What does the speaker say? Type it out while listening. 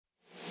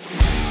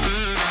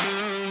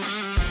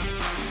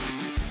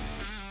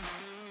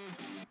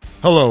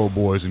Hello,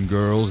 boys and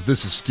girls.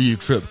 This is Steve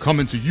Tripp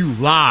coming to you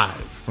live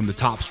from the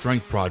Top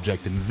Strength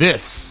Project, and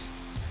this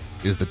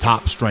is the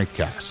Top Strength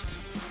Cast,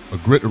 a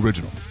Grit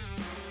original.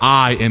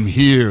 I am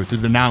here to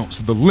denounce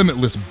the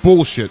limitless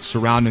bullshit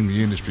surrounding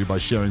the industry by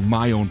sharing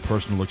my own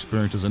personal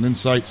experiences and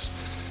insights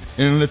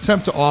in an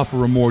attempt to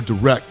offer a more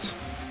direct,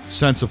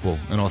 sensible,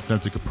 and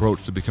authentic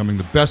approach to becoming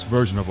the best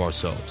version of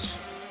ourselves.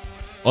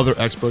 Other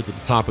experts at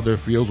the top of their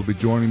fields will be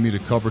joining me to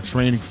cover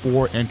training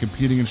for and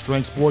competing in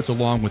strength sports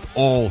along with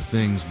all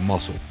things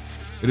muscle.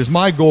 It is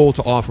my goal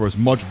to offer as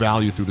much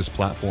value through this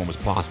platform as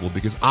possible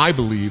because I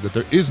believe that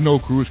there is no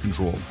cruise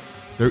control.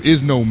 There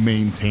is no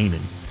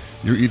maintaining.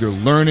 You're either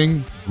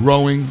learning,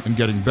 growing, and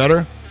getting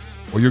better,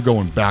 or you're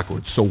going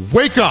backwards. So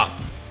wake up,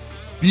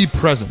 be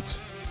present,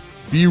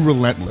 be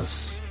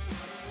relentless,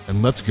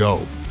 and let's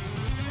go.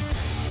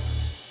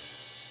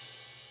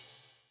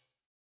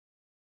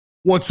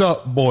 What's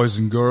up, boys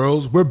and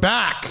girls? We're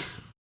back.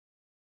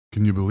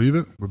 Can you believe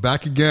it? We're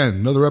back again.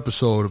 Another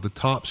episode of the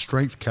Top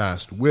Strength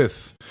Cast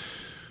with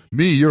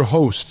me, your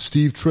host,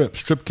 Steve Tripp,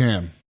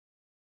 StripCam.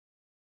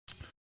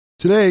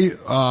 Today,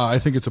 I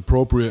think it's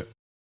appropriate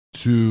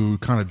to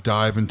kind of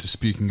dive into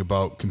speaking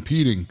about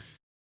competing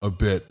a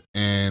bit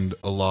and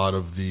a lot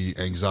of the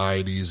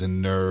anxieties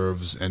and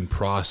nerves and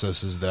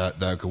processes that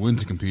go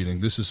into competing.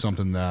 This is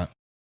something that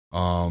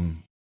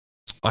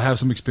I have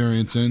some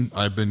experience in.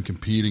 I've been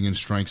competing in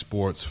strength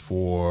sports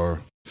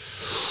for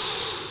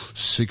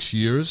 6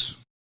 years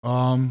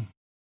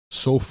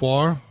so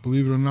far,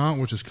 believe it or not,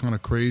 which is kind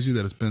of crazy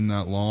that it's been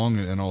that long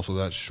and also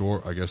that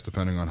short, I guess,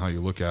 depending on how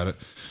you look at it.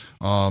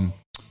 I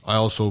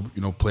also,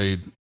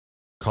 played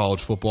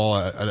college football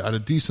at a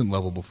decent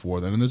level before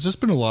then, and there's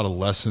just been a lot of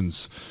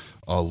lessons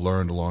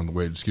learned along the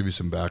way. Just give you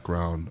some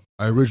background.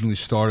 I originally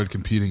started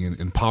competing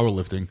in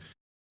powerlifting.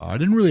 I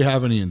didn't really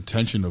have any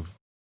intention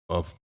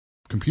of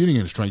competing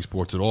in strength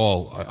sports at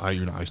all.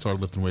 I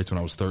started lifting weights when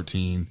I was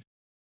 13,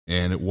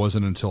 and it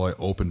wasn't until I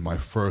opened my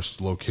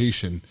first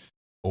location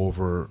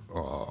over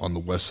on the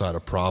west side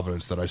of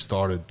Providence that I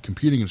started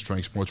competing in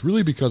strength sports,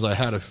 really because I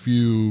had a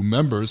few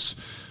members,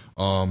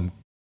 one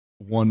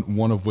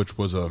of which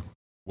was a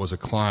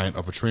client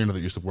of a trainer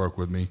that used to work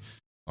with me,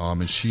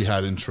 and she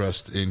had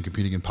interest in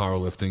competing in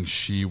powerlifting.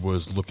 She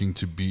was looking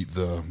to beat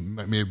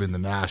may have been the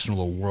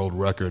national or world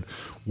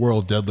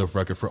deadlift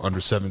record for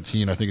under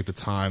 17. I think at the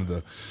time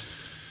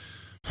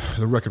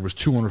the record was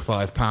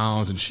 205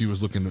 pounds, and she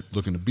was looking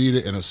to beat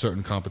it in a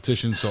certain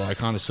competition. So I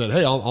kind of said,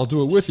 hey, I'll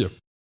do it with you.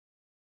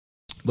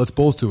 Let's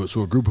both do it.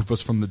 So a group of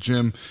us from the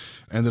gym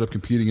ended up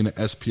competing in an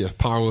SPF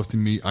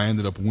powerlifting meet. I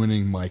ended up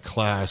winning my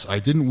class. I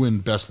didn't win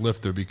best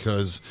lifter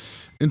because,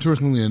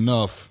 interestingly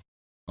enough,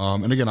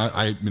 and again,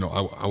 I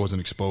wasn't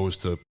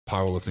exposed to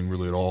powerlifting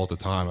really at all at the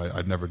time.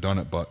 I'd never done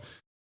it, but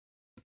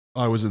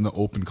I was in the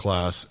open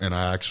class, and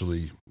I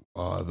actually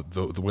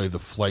the way the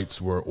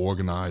flights were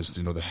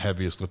organized, the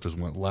heaviest lifters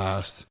went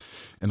last,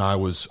 and I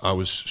was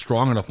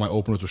strong enough. My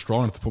openers were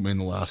strong enough to put me in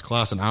the last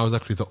class, and I was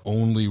actually the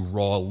only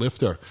raw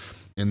lifter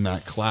in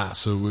that class.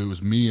 So it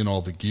was me and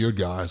all the geared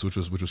guys, which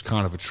was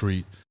kind of a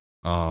treat,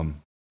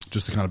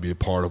 just to kind of be a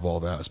part of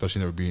all that, especially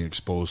never being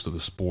exposed to the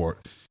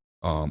sport.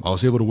 I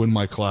was able to win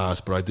my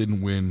class, but I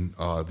didn't win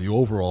the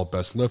overall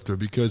best lifter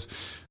because,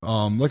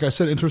 like I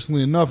said,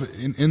 interestingly enough,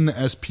 in the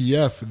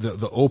SPF,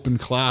 the open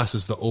class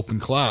is the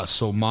open class.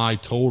 So my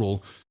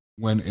total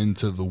went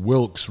into the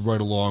Wilks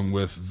right along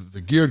with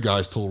the geared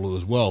guys' total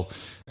as well.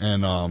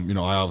 And,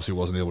 I obviously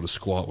wasn't able to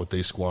squat what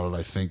they squatted.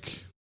 I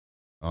think,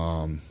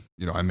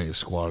 I may have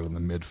squatted in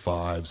the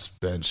mid-fives,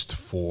 benched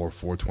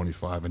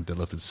 425, and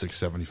deadlifted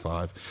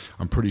 675.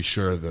 I'm pretty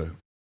sure the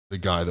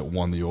guy that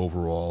won the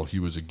overall, he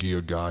was a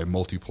geared guy,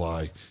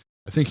 multiply.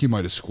 I think he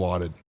might have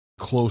squatted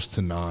close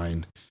to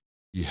 9.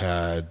 He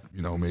had,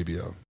 maybe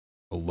a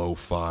low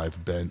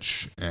 5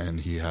 bench,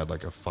 and he had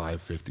like a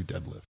 550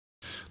 deadlift.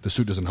 The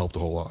suit doesn't help a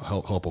whole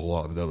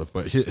lot in the deadlift,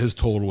 but his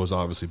total was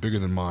obviously bigger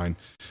than mine,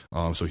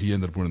 so he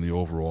ended up winning the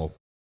overall.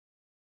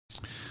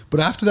 But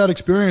after that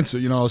experience, I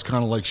was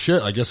kind of like,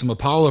 shit, I guess I'm a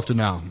powerlifter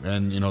now.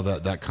 And,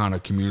 that kind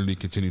of community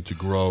continued to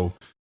grow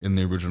in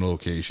the original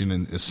location.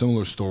 And a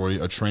similar story,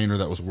 a trainer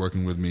that was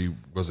working with me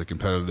was a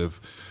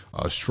competitive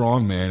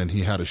strongman, and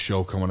he had a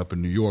show coming up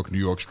in New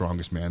York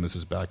Strongest Man. This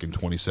is back in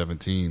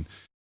 2017.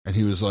 And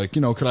he was like,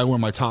 could I wear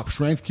my Top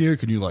Strength gear?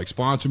 Can you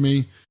sponsor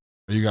me?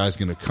 Are you guys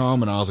going to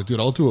come? And I was like, dude,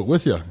 I'll do it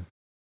with you.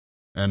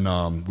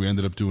 And we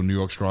ended up doing New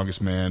York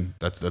Strongest Man.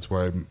 That's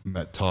where I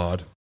met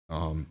Todd,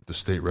 the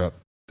state rep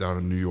down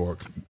in New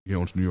York. He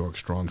owns New York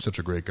Strong. Such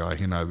a great guy.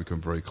 He and I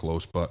become very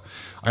close. But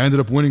I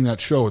ended up winning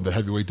that show in the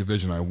heavyweight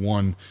division. I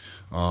won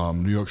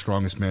New York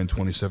Strongest Man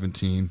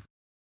 2017,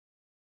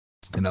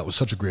 and that was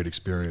such a great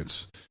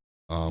experience.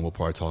 We'll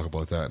probably talk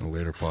about that in a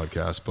later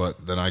podcast.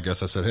 But then I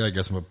guess I said, hey, I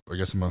guess I'm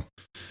a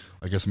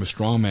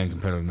strongman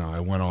competitor now. I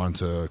went on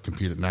to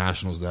compete at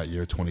nationals that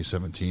year,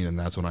 2017, and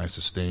that's when I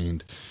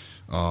sustained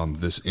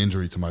this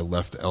injury to my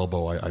left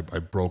elbow. I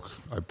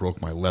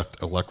broke my left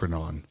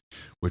olecranon,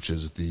 which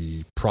is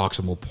the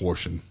proximal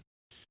portion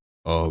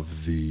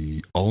of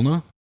the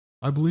ulna,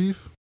 I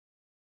believe.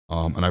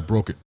 And I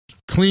broke it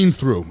clean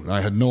through.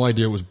 I had no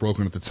idea it was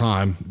broken at the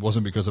time. It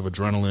wasn't because of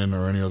adrenaline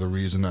or any other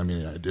reason. I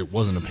mean, it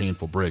wasn't a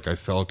painful break. I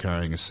fell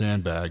carrying a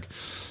sandbag,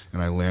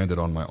 and I landed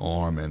on my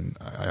arm, and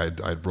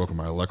I'd broken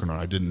my olecranon.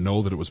 I didn't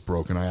know that it was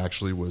broken. I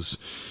actually was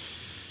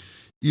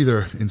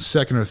either in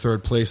second or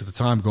third place at the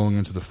time going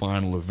into the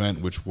final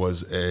event, which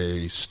was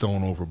a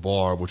stone over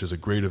bar, which is a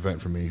great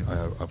event for me.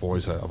 I've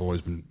always had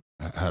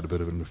a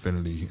bit of an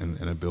affinity and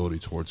ability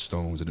towards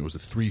stones, and it was a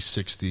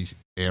 360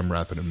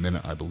 AMRAP in a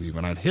minute, I believe,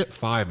 and I'd hit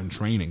 5 in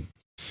training.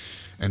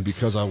 And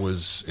because I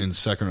was in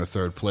second or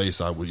third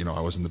place, I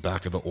was in the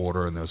back of the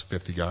order, and there was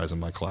 50 guys in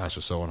my class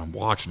or so, and I'm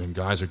watching, and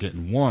guys are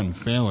getting 1,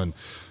 failing.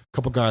 A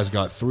couple guys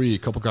got 3, a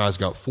couple guys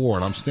got 4,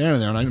 and I'm standing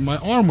there, and my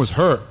arm was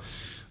hurt.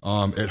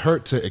 It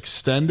hurt to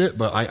extend it,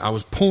 but I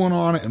was pulling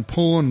on it and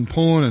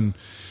pulling,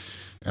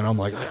 and I'm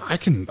like, I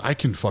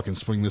can fucking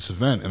swing this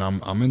event. And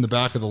I'm in the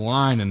back of the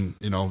line, and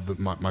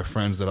my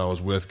friends that I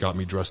was with got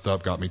me dressed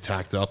up, got me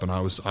tacked up, and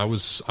I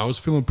was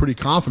feeling pretty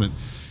confident.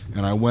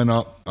 And I went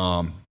up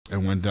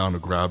and went down to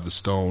grab the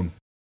stone,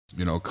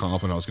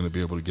 confident I was going to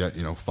be able to get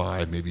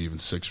 5, maybe even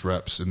 6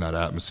 reps in that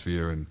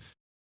atmosphere. And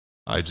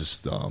I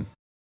just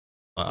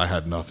I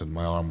had nothing.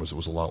 My arm was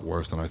a lot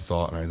worse than I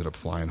thought, and I ended up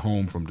flying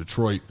home from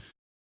Detroit.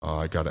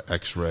 I got an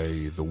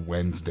X-ray the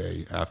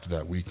Wednesday after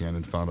that weekend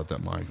and found out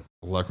that my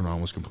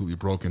olecranon was completely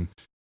broken.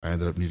 I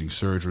ended up needing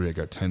surgery. I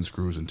got 10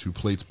 screws and 2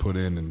 plates put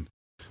in, and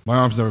my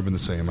arm's never been the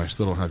same. I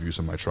still don't have use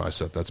of my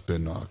tricep. That's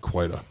been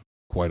quite a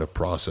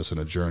process and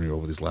a journey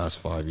over these last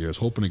 5 years.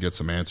 Hoping to get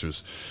some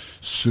answers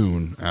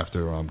soon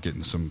after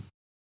getting some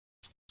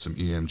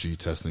EMG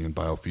testing and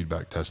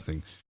biofeedback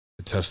testing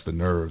to test the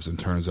nerves. And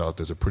turns out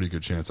there's a pretty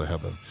good chance I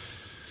have a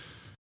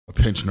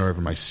pinched nerve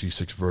in my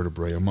C6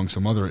 vertebrae, among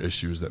some other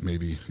issues that may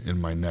be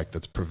in my neck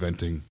that's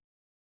preventing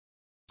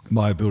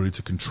my ability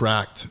to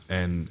contract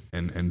and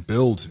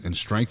build and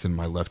strengthen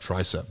my left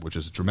tricep, which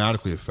has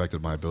dramatically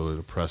affected my ability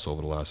to press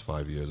over the last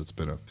 5 years. It's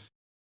been a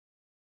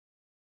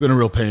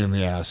real pain in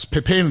the ass,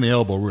 pain in the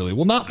elbow, really.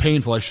 Well, not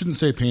painful. I shouldn't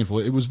say painful.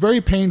 It was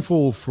very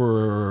painful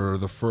for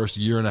the first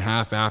year and a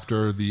half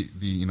after the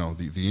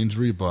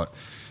injury, but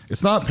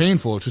it's not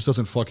painful. It just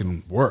doesn't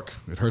fucking work.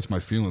 It hurts my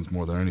feelings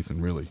more than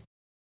anything, really.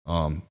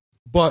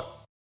 But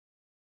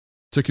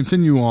to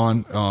continue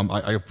on,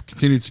 I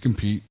continued to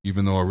compete,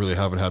 even though I really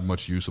haven't had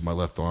much use of my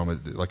left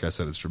arm. Like I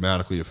said, it's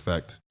dramatically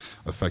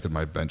affected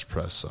my bench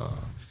press.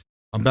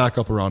 I'm back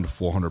up around a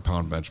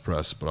 400-pound bench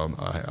press, but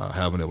I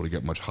haven't been able to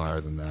get much higher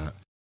than that.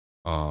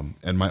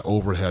 And my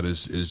overhead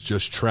is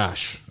just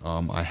trash.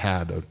 I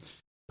had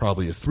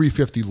probably a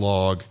 350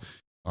 log,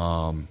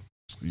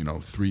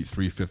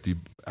 350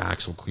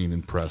 axle clean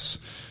and press.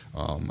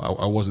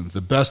 I wasn't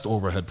the best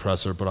overhead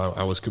presser, but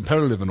I was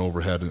competitive in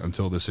overhead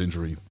until this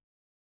injury.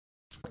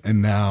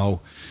 And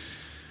now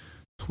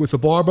with a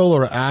barbell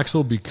or an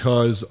axle,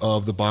 because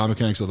of the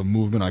biomechanics of the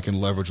movement, I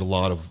can leverage a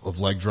lot of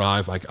leg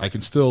drive. I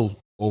can still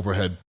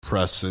overhead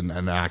press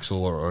an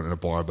axle or in a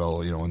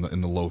barbell,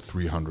 in the low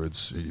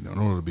 300s. In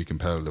order to be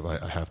competitive,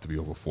 I have to be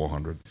over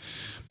 400.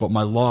 But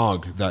my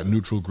log, that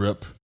neutral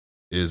grip,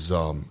 is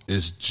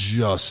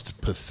just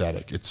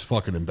pathetic. It's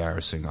fucking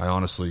embarrassing. I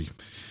honestly,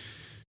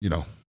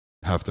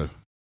 have to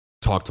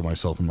talk to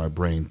myself in my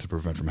brain to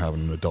prevent from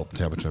having an adult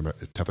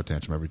temper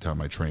tantrum every time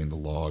I train the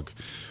log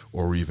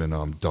or even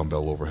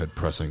dumbbell overhead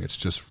pressing. It's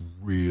just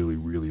really,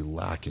 really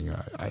lacking.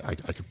 I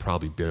could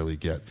probably barely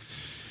get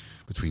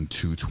between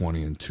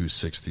 220 and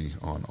 260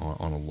 on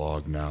a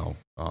log now,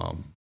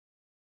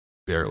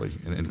 barely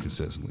and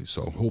inconsistently.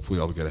 So hopefully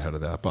I'll get ahead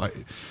of that. But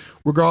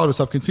regardless,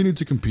 I've continued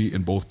to compete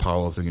in both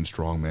powerlifting and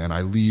strongman.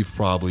 I leave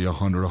probably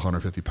 100,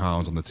 150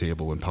 pounds on the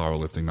table in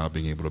powerlifting, not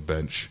being able to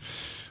bench.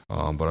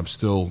 But I'm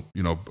still,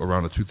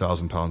 around a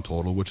 2,000 pound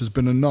total, which has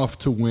been enough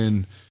to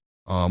win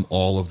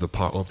all of the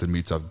powerlifting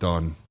meets I've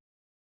done.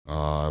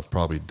 I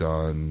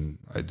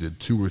did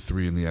 2 or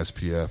 3 in the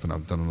SPF, and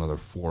I've done another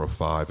 4 or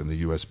 5 in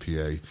the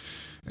USPA.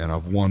 And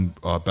I've won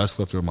best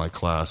lifter in my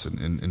class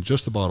in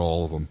just about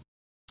all of them.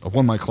 I've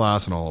won my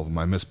class in all of them.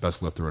 I missed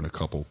best lifter in a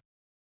couple.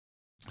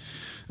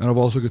 And I've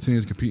also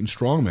continued to compete in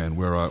strongman,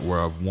 where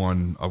I've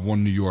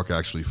won New York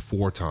actually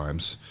 4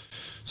 times.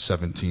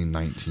 17,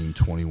 19,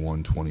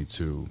 21,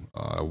 22.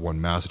 I won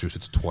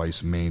Massachusetts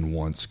twice, Maine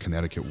once,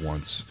 Connecticut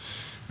once,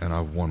 and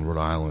I've won Rhode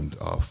Island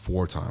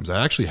 4 times.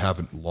 I actually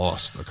haven't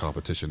lost a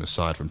competition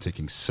aside from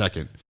taking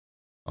second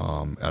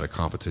at a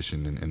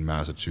competition in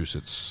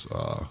Massachusetts,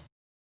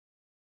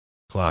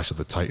 Clash of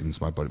the Titans,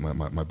 my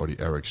buddy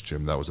Eric's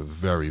gym. That was a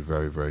very,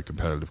 very, very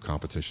competitive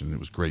competition. It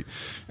was great.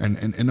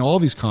 And in all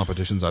these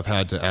competitions, I've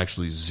had to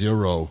actually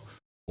zero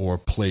or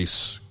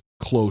place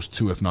close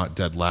to, if not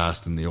dead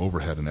last, in the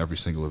overhead in every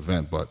single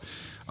event. But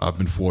I've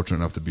been fortunate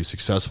enough to be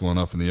successful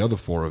enough in the other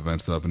 4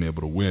 events that I've been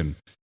able to win.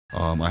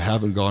 I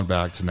haven't gone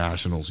back to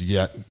nationals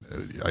yet,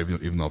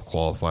 even though I've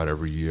qualified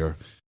every year.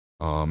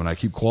 And I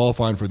keep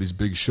qualifying for these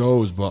big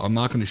shows, but I'm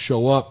not going to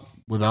show up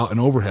without an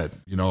overhead.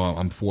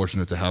 I'm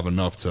fortunate to have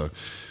enough to,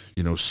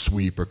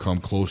 sweep or come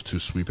close to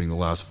sweeping the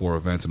last 4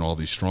 events in all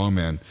these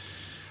strongman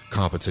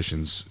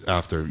competitions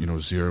after,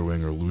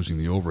 zeroing or losing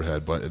the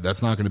overhead, but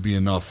that's not going to be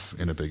enough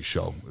in a big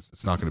show.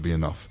 It's not going to be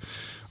enough.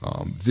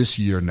 This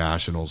year,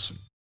 Nationals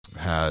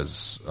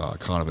has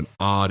kind of an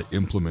odd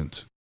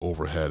implement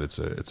overhead. It's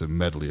a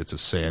medley. It's a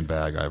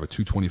sandbag. I have a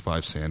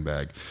 225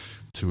 sandbag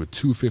to a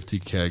 250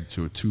 keg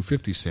to a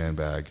 250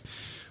 sandbag,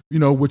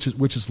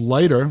 which is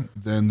lighter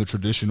than the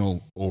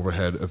traditional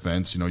overhead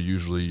events.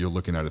 Usually you're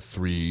looking at a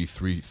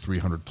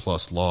 300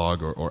 plus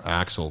log or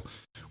axle,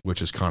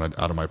 which is kind of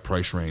out of my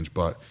price range.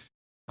 But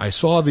I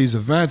saw these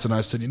events and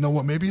I said, you know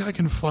what, maybe I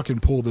can fucking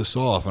pull this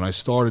off. And I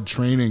started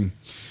training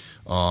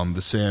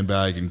the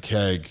sandbag and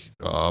keg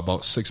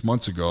about 6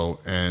 months ago.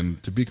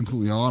 And to be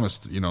completely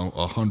honest,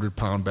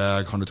 100-pound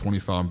bag,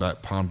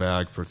 120-pound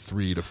bag for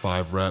 3 to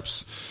 5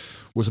 reps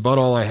was about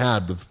all I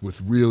had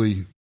with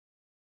really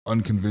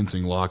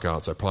unconvincing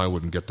lockouts. I probably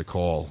wouldn't get the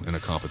call in a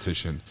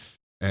competition.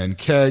 And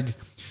keg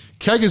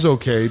is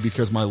okay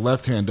because my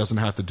left hand doesn't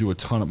have to do a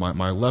ton of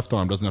my left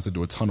arm doesn't have to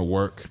do a ton of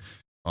work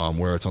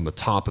where it's on the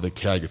top of the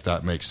keg, if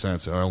that makes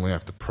sense. I only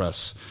have to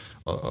press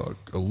a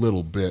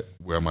little bit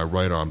where my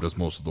right arm does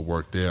most of the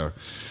work there.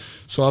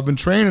 So I've been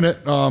training it,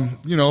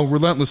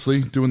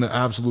 relentlessly, doing the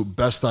absolute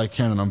best I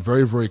can, and I'm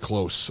very, very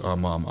close.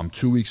 I'm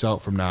 2 weeks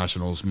out from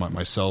Nationals.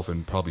 Myself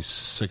and probably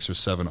 6 or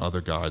 7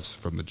 other guys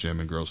from the gym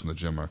and girls from the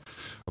gym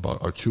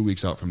are 2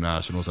 weeks out from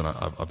Nationals, and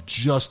I've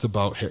just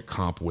about hit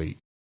comp weight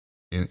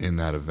in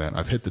that event.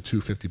 I've hit the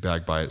 250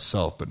 bag by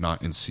itself, but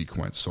not in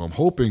sequence. So I'm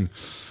hoping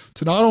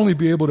to not only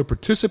be able to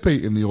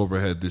participate in the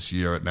overhead this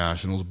year at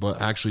Nationals,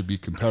 but actually be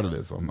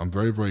competitive. I'm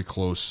very, very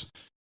close.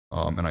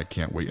 And I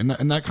can't wait.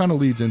 And that kind of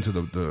leads into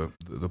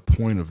the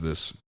point of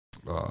this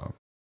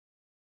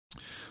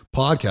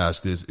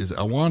podcast is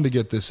I wanted to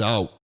get this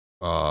out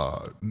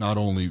not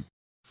only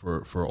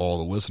for all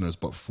the listeners,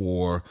 but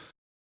for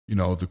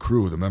the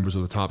crew, the members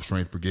of the Top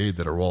Strength Brigade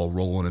that are all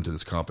rolling into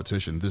this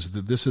competition.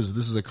 This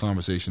is a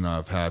conversation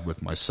I've had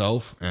with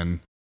myself, and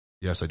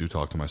yes, I do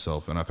talk to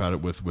myself, and I've had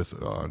it with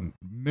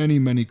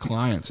many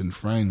clients and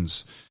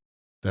friends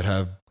that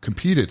have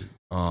competed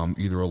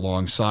either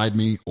alongside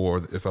me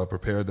or if I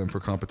prepared them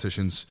for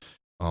competitions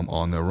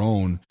on their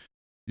own.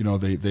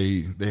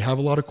 They have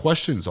a lot of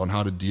questions on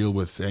how to deal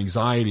with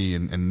anxiety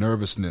and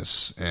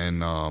nervousness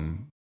and,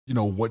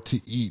 what to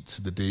eat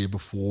the day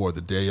before, the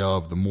day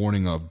of, the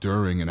morning of,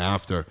 during and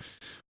after,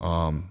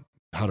 how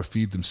to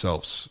feed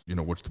themselves,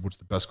 what's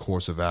the best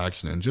course of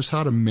action, and just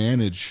how to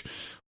manage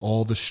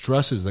all the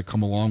stresses that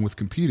come along with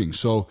competing.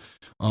 So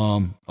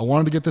I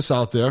wanted to get this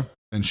out there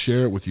and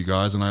share it with you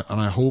guys, and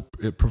I hope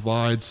it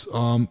provides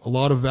a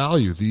lot of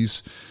value.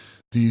 These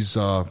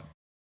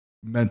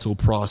mental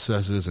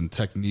processes and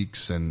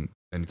techniques and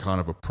kind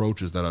of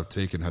approaches that I've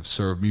taken have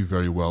served me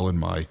very well in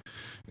my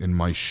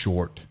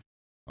short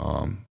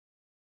time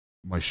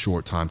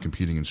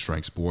competing in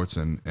strength sports,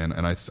 and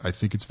I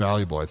think it's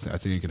valuable. I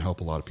think it can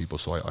help a lot of people.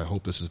 So I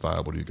hope this is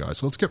valuable to you guys.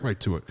 So let's get right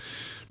to it.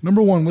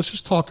 Number one, let's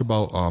just talk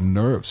about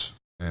nerves.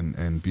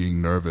 And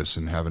being nervous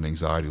and having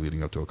anxiety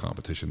leading up to a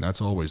competition. That's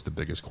always the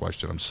biggest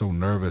question. I'm so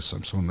nervous.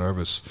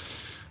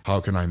 How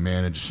can I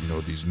manage,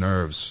 these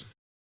nerves?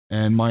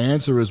 And my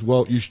answer is,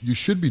 well, you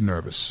should be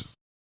nervous.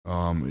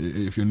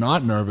 If you're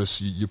not nervous,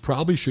 you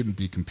probably shouldn't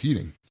be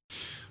competing.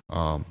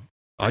 I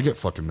get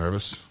fucking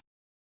nervous.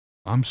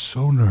 I'm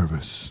so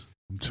nervous.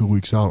 I'm 2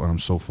 weeks out and I'm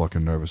so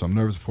fucking nervous. I'm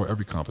nervous before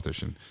every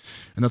competition.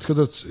 And that's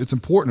because it's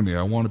important to me.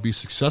 I want to be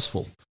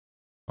successful.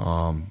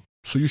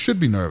 So you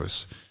should be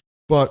nervous.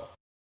 But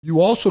you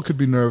also could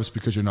be nervous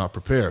because you're not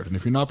prepared. And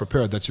if you're not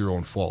prepared, that's your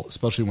own fault,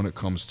 especially when it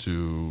comes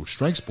to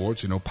strength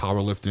sports,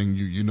 powerlifting,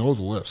 you know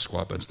the lifts,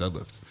 squat, bench,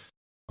 deadlift.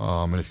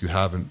 And if you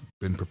haven't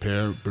been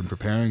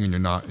preparing and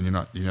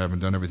you haven't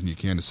done everything you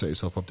can to set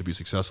yourself up to be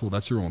successful,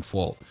 that's your own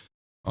fault.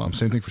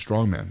 Same thing for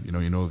strongman.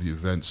 You know the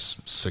events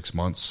 6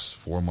 months,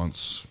 4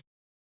 months,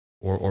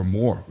 or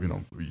more.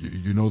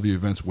 You know the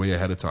events way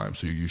ahead of time,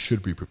 so you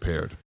should be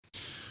prepared.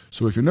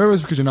 So if you're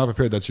nervous because you're not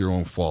prepared, that's your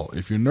own fault.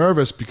 If you're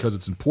nervous because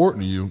it's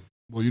important to you,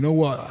 well, you know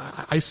what?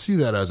 I see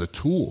that as a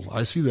tool.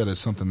 I see that as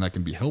something that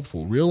can be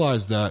helpful.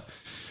 Realize that,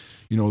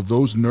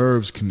 those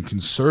nerves can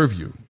serve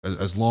you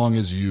as long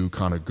as you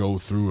kind of go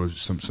through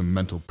some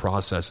mental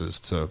processes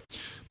to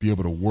be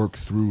able to work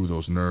through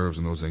those nerves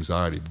and those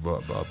anxiety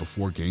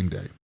before game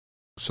day.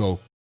 So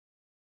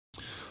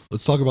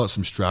let's talk about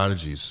some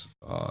strategies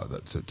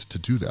to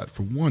do that.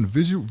 For one,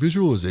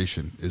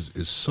 visualization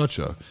is such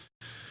an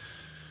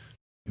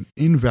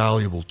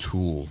invaluable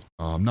tool,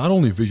 not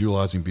only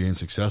visualizing being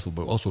successful,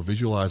 but also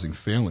visualizing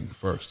failing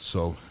first.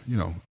 So,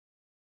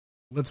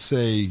 let's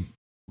say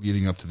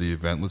leading up to the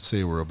event, let's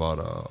say we're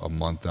about a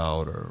month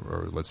out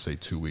or let's say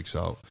 2 weeks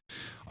out.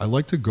 I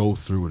like to go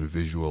through and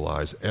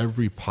visualize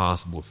every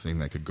possible thing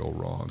that could go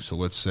wrong. So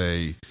let's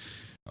say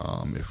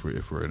if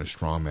we're in a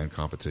strongman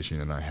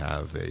competition and I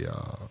have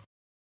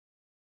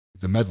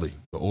the medley,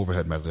 the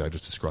overhead medley I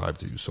just described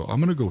to you. So I'm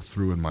going to go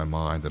through in my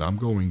mind that I'm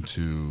going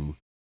to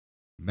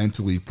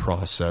mentally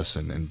process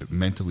and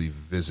mentally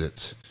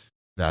visit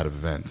that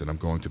event. And I'm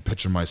going to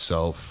picture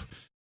myself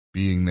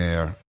being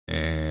there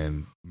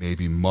and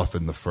maybe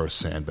muffing the first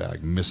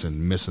sandbag,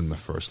 missing the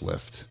first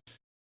lift.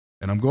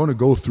 And I'm going to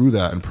go through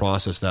that and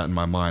process that in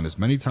my mind as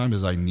many times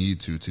as I need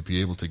to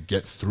be able to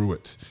get through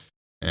it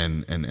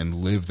and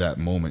live that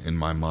moment in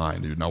my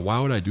mind. Now, why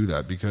would I do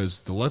that?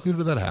 Because the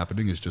likelihood of that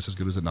happening is just as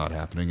good as it not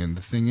happening. And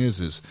the thing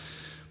is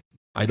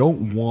I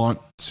don't want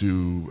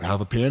to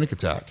have a panic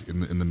attack in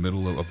the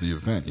middle of the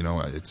event. You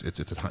know, it's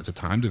a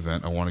timed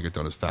event. I want to get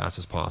done as fast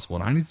as possible,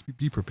 and I need to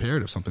be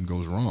prepared if something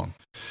goes wrong,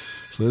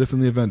 so that if in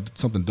the event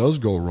something does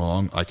go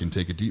wrong, I can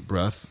take a deep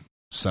breath,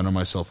 center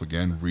myself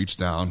again, reach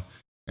down,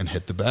 and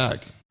hit the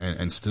bag,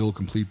 and still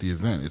complete the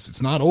event.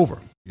 It's not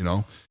over. You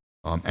know,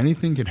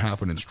 anything can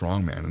happen in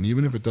strongman, and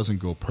even if it doesn't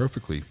go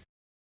perfectly,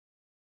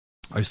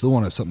 I still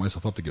want to set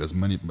myself up to get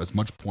as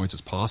much points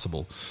as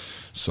possible.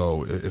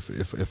 So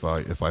if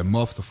I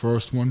muff the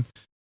first one,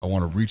 I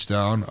want to reach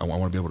down. I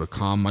want to be able to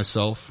calm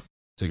myself,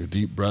 take a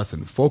deep breath,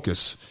 and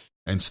focus,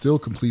 and still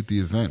complete the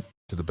event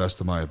to the best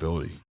of my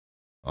ability.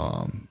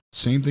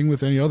 Same thing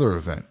with any other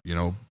event. You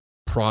know,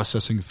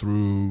 processing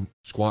through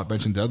squat,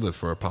 bench, and deadlift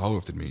for a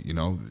powerlifting meet. You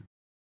know,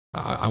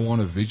 I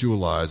want to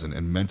visualize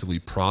and mentally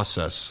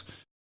process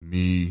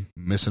me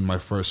missing my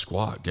first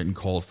squat, getting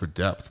called for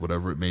depth,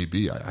 whatever it may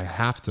be. I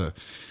have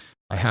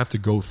to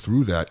go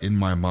through that in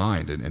my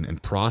mind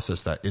and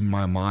process that in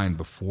my mind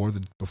before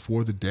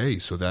the day,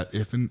 so that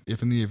if in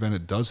the event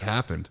it does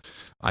happen,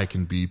 I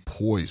can be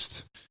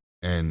poised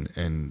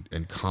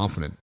and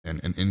confident and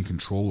in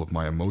control of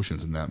my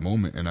emotions in that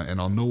moment, and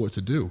I'll know what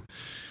to do.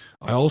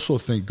 I also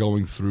think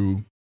going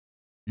through,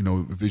 you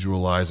know,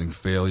 visualizing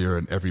failure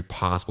and every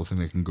possible thing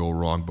that can go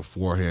wrong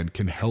beforehand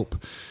can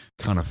help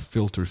kind of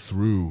filter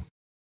through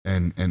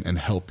and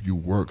help you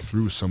work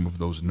through some of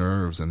those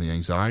nerves and the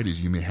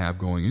anxieties you may have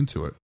going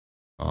into it.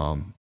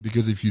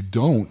 Because if you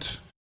don't,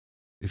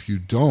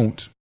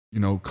 you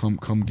know,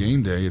 come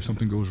game day, if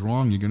something goes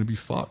wrong, you're going to be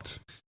fucked.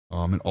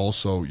 And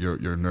also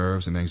your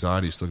nerves and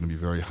anxiety is still going to be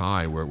very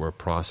high, where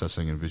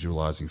processing and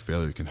visualizing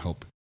failure can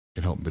help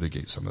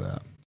mitigate some of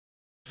that.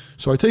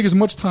 So I take as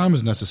much time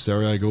as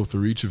necessary. I go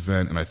through each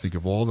event and I think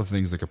of all the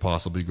things that could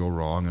possibly go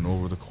wrong. And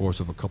over the course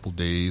of a couple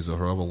days or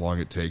however long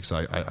it takes,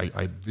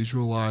 I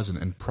visualize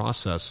and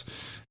process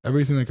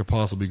everything that could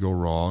possibly go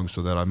wrong,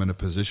 so that I'm in a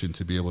position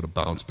to be able to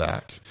bounce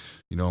back.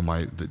 You know,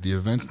 the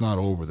event's not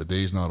over, the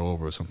day's not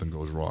over if something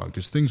goes wrong,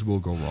 because things will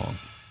go wrong.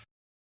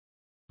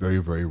 Very,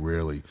 very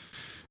rarely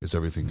is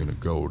everything going to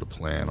go to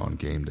plan on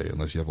game day,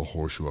 unless you have a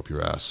horseshoe up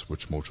your ass,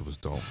 which most of us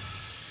don't.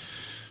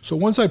 So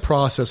once I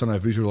process and I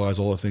visualize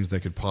all the things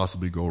that could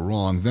possibly go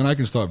wrong, then I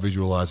can start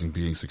visualizing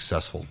being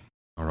successful,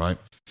 all right?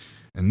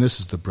 And this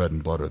is the bread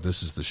and butter.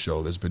 This is the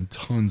show. There's been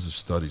tons of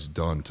studies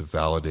done to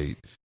validate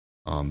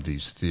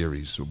these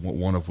theories,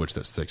 one of which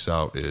that sticks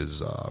out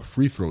is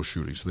free throw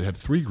shooting. So they had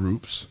 3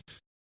 groups.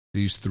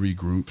 These 3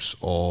 groups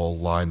all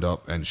lined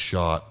up and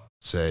shot,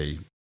 say,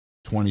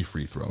 20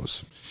 free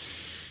throws.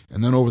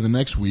 And then over the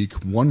next week,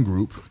 one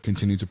group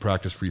continued to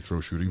practice free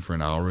throw shooting for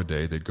an hour a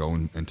day. They'd go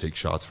and take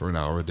shots for an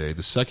hour a day.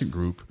 The second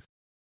group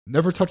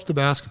never touched the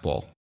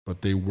basketball,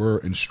 but they were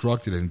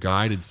instructed and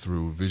guided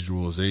through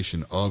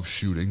visualization of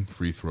shooting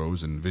free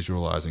throws and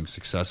visualizing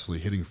successfully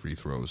hitting free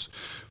throws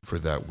for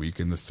that week.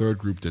 And the third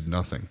group did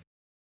nothing.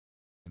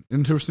 And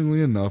interestingly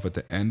enough, at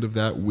the end of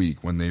that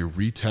week, when they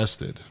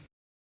retested,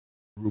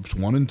 groups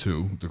 1 and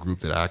 2, the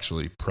group that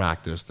actually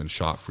practiced and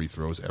shot free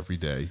throws every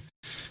day,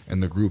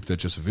 and the group that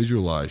just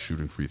visualized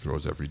shooting free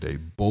throws every day,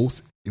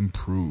 both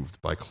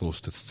improved by close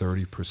to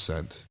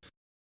 30%.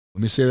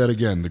 Let me say that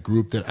again. The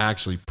group that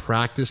actually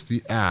practiced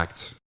the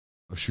act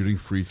of shooting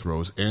free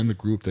throws and the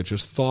group that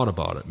just thought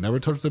about it, never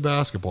touched the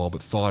basketball,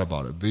 but thought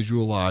about it,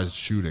 visualized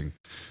shooting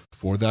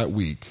for that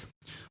week,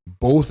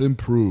 both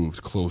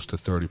improved close to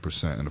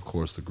 30%. And of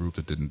course, the group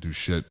that didn't do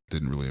shit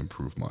didn't really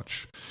improve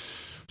much.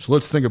 So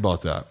let's think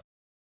about that.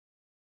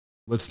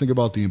 Let's think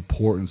about the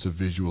importance of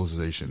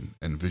visualization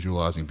and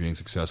visualizing being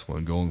successful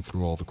and going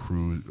through all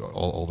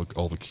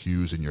the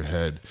cues in your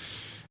head,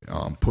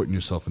 putting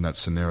yourself in that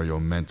scenario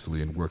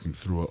mentally and working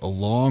through it,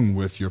 along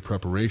with your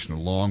preparation,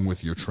 along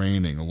with your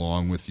training,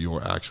 along with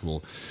your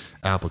actual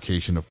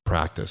application of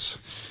practice.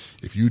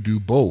 If you do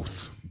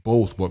both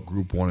what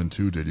group 1 and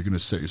 2 did, you're going to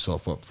set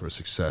yourself up for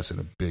success in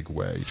a big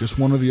way. Just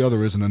one or the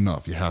other isn't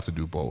enough. You have to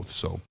do both.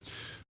 So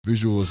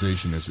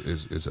visualization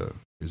is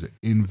an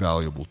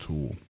invaluable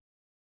tool.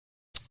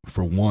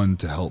 For one,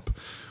 to help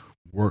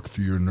work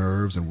through your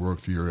nerves and work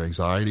through your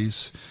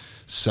anxieties.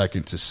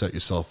 Second, to set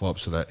yourself up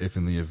so that if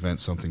in the event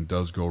something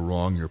does go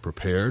wrong, you're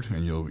prepared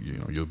and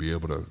you'll be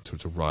able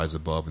to rise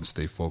above and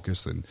stay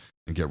focused and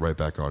get right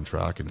back on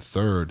track. And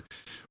third,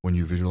 when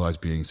you visualize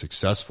being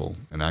successful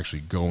and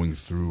actually going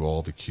through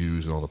all the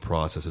cues and all the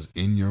processes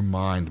in your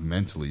mind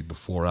mentally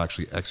before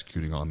actually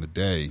executing on the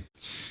day,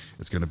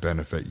 it's going to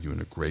benefit you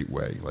in a great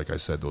way. Like I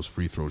said, those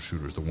free throw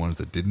shooters, the ones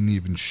that didn't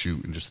even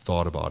shoot and just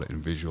thought about it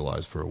and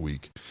visualized for a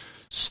week,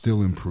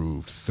 still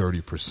improved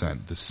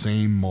 30%, the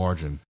same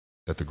margin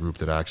that the group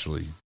that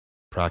actually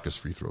practiced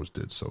free throws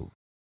did. So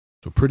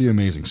pretty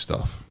amazing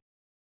stuff.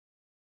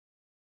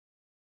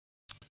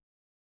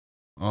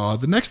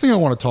 The next thing I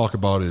want to talk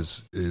about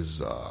is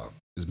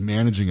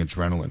managing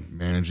adrenaline,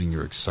 managing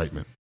your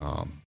excitement.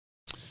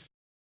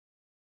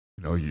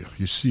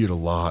 You see it a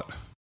lot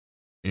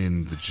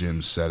in the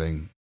gym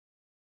setting.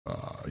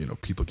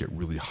 People get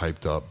really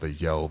hyped up. They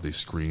yell, they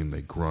scream,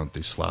 they grunt,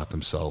 they slap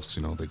themselves.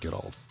 They get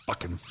all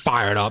fucking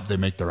fired up. They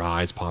make their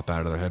eyes pop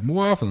out of their head.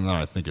 More often than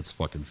not, I think it's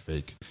fucking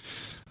fake.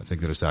 I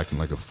think they're just acting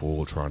like a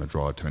fool, trying to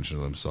draw attention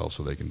to themselves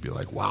so they can be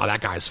like, wow,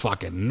 that guy's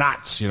fucking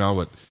nuts,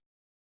 But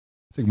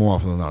I think more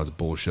often than not, it's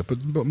bullshit.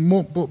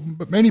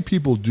 But many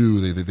people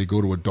do. They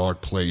go to a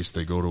dark place.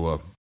 They go to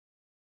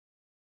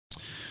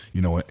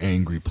an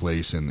angry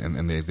place,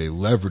 and they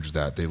leverage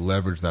that. They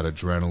leverage that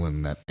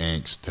adrenaline, that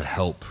angst to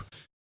help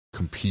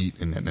compete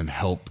and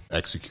help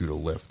execute a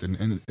lift.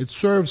 And it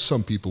serves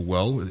some people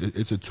well.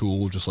 It's a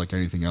tool just like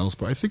anything else.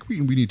 But I think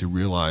we need to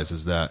realize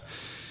is that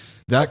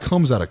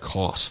comes at a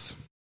cost.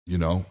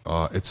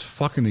 It's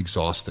fucking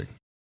exhausting.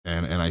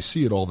 And I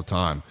see it all the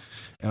time.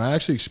 And I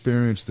actually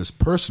experienced this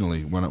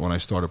personally when I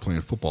started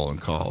playing football in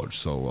college.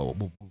 So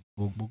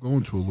we'll go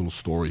into a little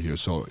story here.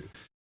 So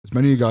as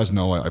many of you guys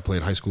know, I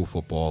played high school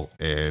football,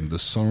 and the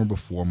summer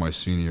before my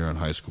senior year in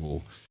high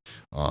school,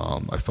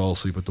 I fell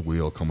asleep at the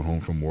wheel coming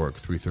home from work,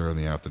 3:30 in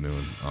the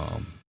afternoon.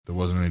 There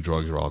wasn't any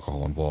drugs or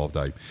alcohol involved.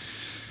 I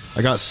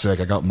got sick.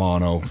 I got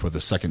mono for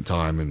the second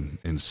time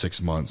in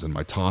 6 months, and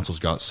my tonsils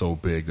got so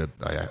big that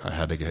I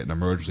had to get an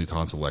emergency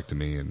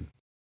tonsillectomy, and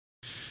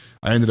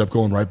I ended up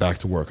going right back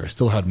to work. I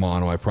still had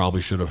mono. I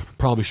probably should have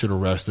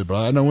rested, but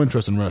I had no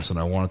interest in resting.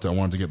 I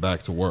wanted to get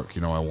back to work.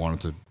 I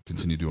wanted to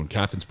continue doing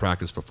captain's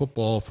practice for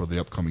football for the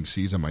upcoming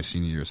season, my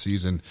senior year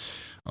season.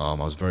 I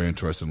was very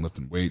interested in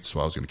lifting weights,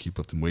 so I was going to keep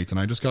lifting weights, and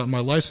I just got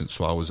my license.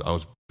 So I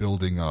was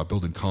building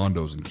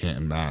condos in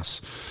Canton,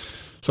 Mass.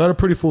 So I had a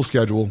pretty full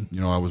schedule.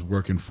 I was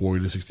working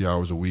 40 to 60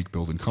 hours a week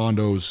building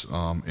condos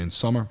in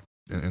summer,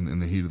 in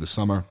the heat of the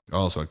summer. I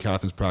also had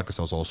captain's practice.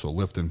 I was also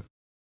lifting.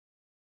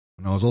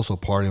 And I was also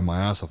partying my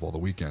ass off all the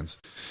weekends.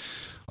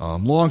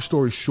 Long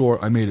story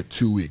short, I made it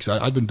 2 weeks.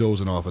 I'd been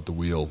dozing off at the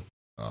wheel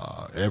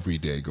every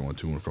day going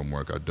to and from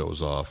work. I'd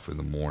doze off in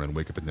the morning,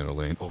 wake up in Dinner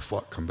Lane. Oh,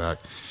 fuck, come back.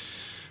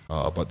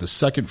 But the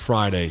second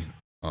Friday,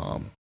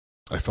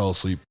 I fell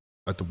asleep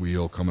at the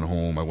wheel coming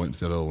home. I went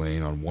into the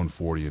lane on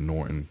 140 in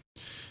Norton,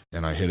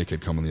 and I hit a kid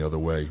coming the other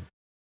way.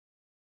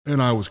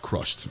 And I was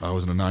crushed. I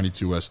was in a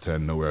 92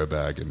 S10, no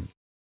airbag, and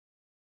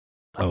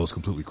I was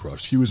completely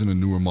crushed. He was in a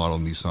newer model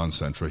Nissan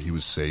Sentra. He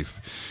was safe.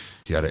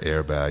 He had an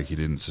airbag. He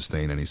didn't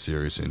sustain any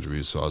serious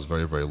injuries, so I was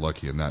very, very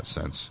lucky in that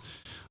sense.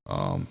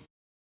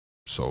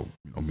 So,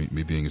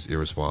 me being as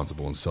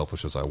irresponsible and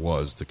selfish as I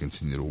was to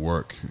continue to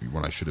work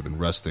when I should have been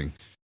resting,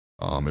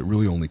 it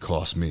really only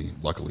cost me,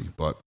 luckily.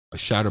 But I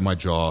shattered my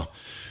jaw,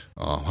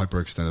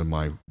 hyperextended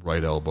my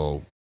right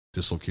elbow,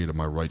 dislocated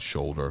my right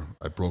shoulder.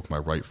 I broke my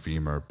right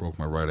femur, broke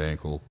my right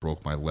ankle,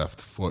 broke my left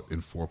foot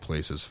in 4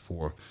 places,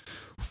 four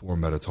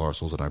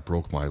metatarsals, and I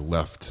broke my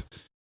left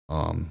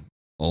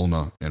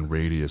ulna and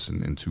radius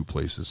in 2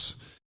 places.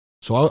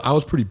 So I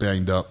was pretty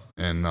banged up,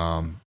 and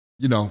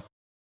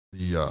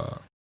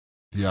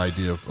the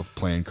idea of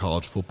playing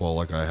college football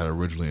like I had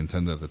originally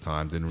intended at the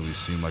time didn't really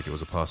seem like it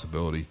was a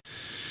possibility.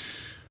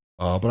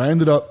 But I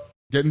ended up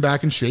getting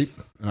back in shape,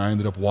 and I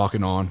ended up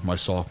walking on my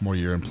sophomore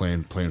year and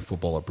playing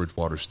football at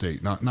Bridgewater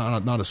State.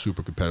 Not a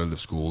super competitive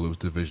school. It was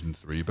Division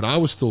III, but I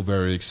was still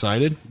very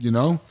excited,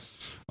 and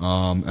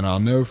I'll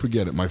never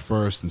forget it. My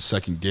first and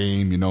second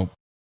game,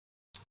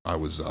 I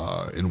was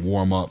in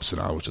warm-ups,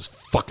 and I was just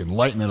fucking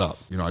lighting it up.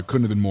 I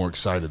couldn't have been more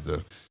excited.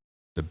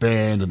 The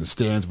band and the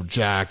stands were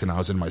jacked, and I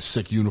was in my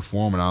sick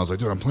uniform, and I was like,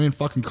 dude, I'm playing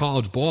fucking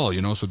college ball,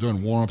 So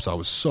during warm-ups, I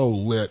was so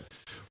lit,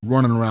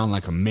 running around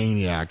like a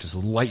maniac, just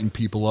lighting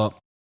people up.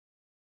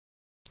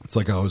 It's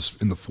like I was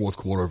in the fourth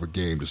quarter of a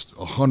game, just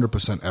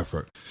 100%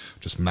 effort,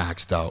 just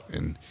maxed out.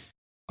 And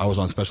I was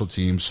on special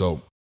teams,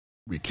 so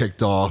we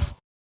kicked off,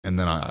 and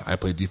then I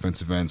played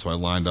defensive end, so I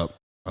lined up,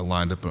 for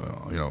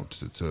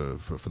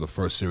the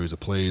first series of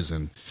plays,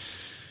 and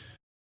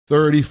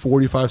 30,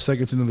 45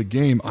 seconds into the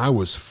game, I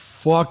was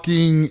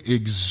fucking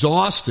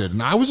exhausted,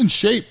 and I was in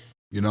shape.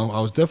 I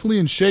was definitely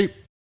in shape,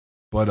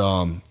 but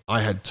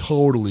I had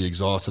totally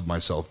exhausted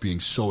myself being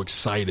so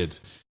excited.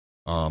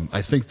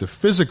 I think the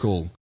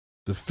physical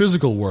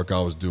work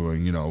I was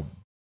doing,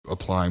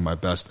 applying my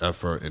best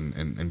effort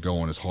and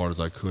going as hard as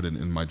I could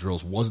in my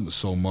drills wasn't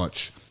so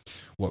much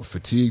what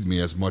fatigued me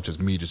as much as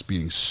me just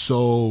being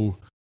so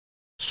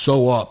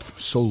up,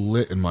 so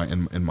lit in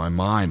my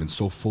mind and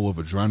so full of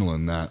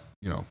adrenaline that,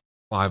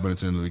 5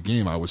 minutes into the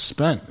game I was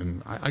spent,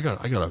 and I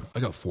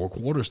got 4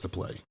 quarters to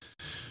play.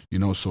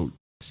 So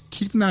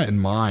keeping that in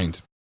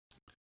mind,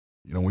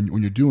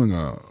 when you're doing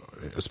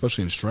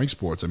especially in strength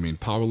sports,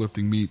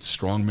 powerlifting meets,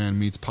 strongman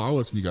meets,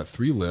 powerlifting, you got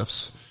 3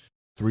 lifts,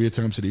 3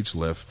 attempts at each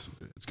lift.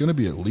 It's going to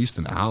be at least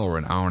an hour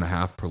and a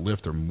half per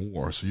lift or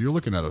more. So you're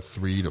looking at a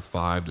 3 to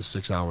 5 to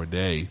 6 hour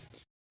day.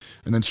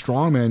 And then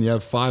strongman, you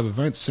have 5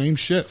 events, same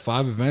shit,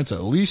 5 events,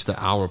 at least an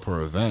hour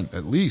per event,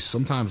 at least,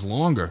 sometimes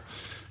longer.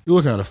 You're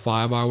looking at a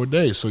 5 hour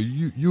day. So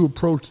you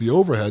approach the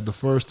overhead, the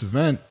first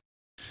event,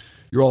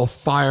 you're all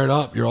fired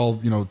up. You're all,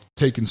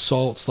 taking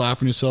salt,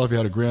 slapping yourself. You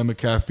had a gram of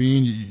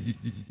caffeine.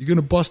 You're going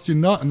to bust your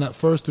nut in that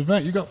first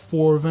event. You got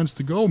 4 events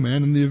to go,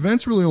 man. And the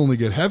events really only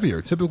get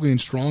heavier. Typically in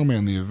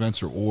strongman, the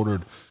events are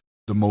ordered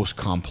the most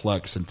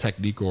complex and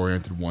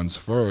technique-oriented ones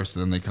first,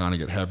 and then they kind of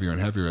get heavier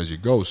and heavier as you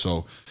go.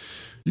 So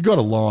you got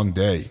a long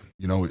day.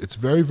 It's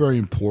very, very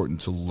important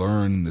to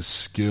learn the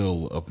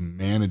skill of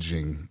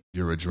managing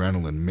your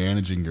adrenaline,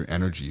 managing your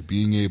energy,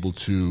 being able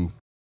to,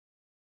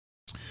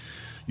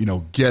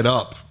 get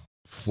up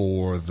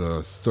for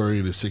the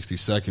 30 to 60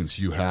 seconds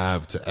you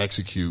have to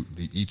execute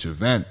each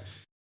event.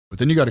 But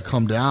then you got to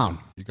come down.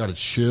 You got to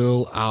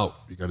chill out.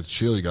 You got to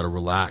chill. You got to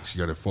relax. You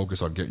got to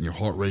focus on getting your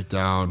heart rate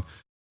down,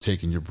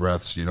 taking your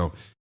breaths.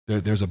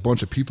 There's a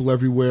bunch of people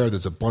everywhere.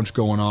 There's a bunch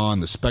going on.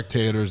 The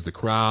spectators, the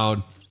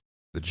crowd,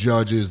 the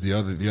judges,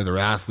 the other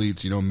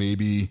athletes.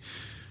 Maybe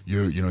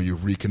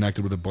you've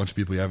reconnected with a bunch of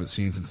people you haven't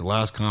seen since the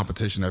last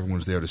competition.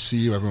 Everyone's there to see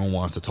you. Everyone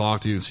wants to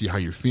talk to you and see how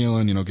you're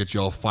feeling. Get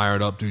you all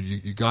fired up, dude.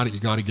 You got it. You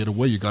got to get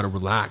away. You got to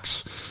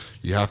relax.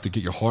 You have to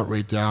get your heart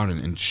rate down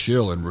and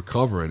chill and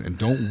recover and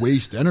don't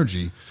waste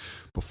energy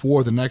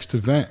before the next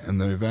event and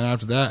the event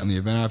after that and the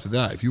event after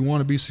that. If you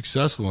want to be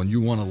successful and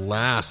you want to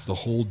last the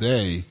whole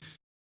day,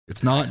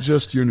 it's not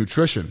just your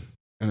nutrition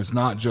and it's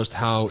not just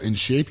how in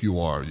shape you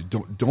are.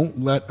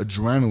 Don't let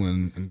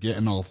adrenaline and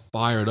getting all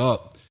fired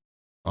up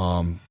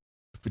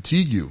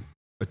fatigue you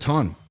a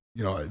ton.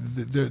 There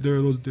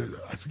are those.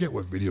 I forget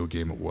what video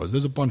game it was.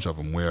 There's a bunch of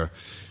them where,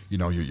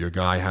 your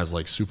guy has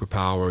like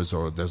superpowers,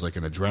 or there's like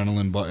an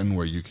adrenaline button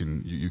where you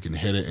can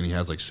hit it, and he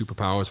has like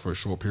superpowers for a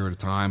short period of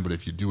time. But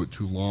if you do it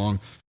too long,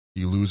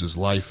 he loses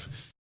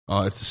life.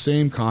 It's the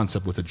same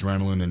concept with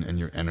adrenaline and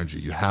your energy.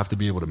 You have to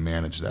be able to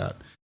manage that.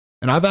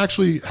 And I've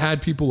actually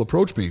had people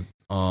approach me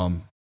a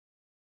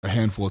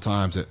handful of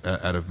times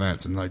at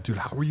events, and like, dude,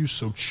 how are you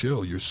so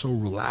chill? You're so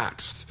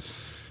relaxed.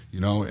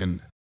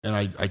 And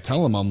I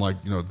tell them, I'm like,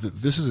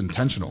 this is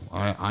intentional.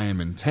 I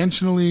am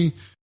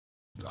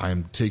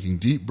taking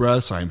deep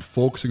breaths. I am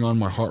focusing on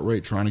my heart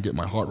rate, trying to get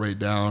my heart rate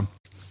down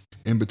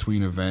in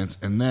between events.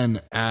 And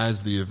then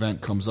as the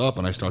event comes up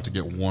and I start to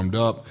get warmed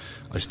up,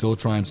 I still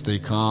try and stay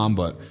calm.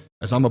 But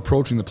as I'm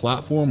approaching the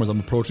platform, as I'm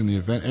approaching the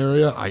event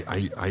area,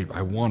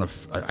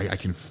 I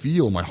can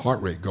feel my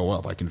heart rate go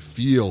up. I can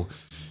feel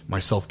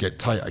myself get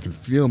tight. I can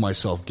feel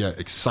myself get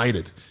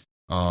excited.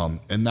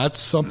 And that's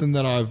something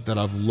that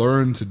I've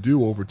learned to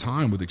do over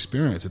time with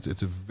experience.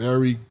 It's a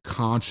very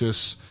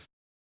conscious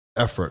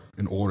effort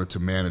in order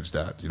to manage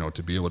that,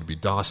 to be able to be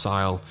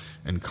docile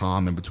and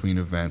calm in between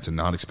events and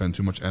not expend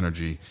too much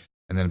energy,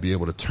 and then be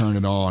able to turn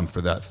it on for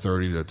that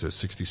 30 to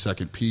 60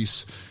 second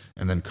piece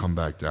and then come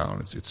back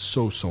down. It's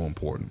so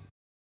important.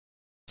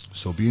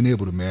 So being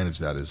able to manage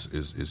that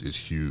is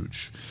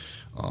huge.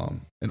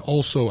 And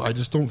also, I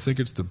just don't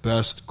think it's the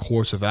best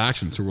course of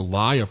action to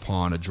rely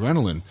upon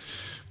adrenaline,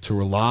 to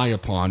rely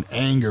upon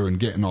anger and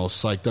getting all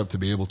psyched up to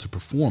be able to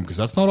perform, because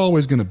that's not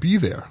always going to be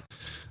there.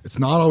 It's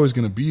not always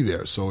going to be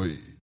there. So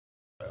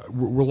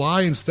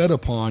rely instead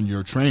upon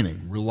your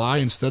training. Rely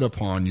instead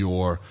upon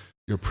your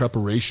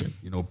preparation.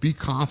 Be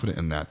confident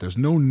in that. There's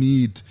no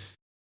need,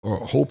 or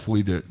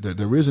hopefully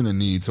there isn't a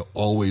need to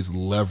always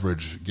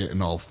leverage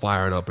getting all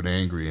fired up and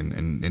angry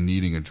and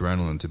needing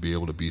adrenaline to be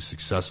able to be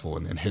successful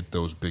and hit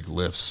those big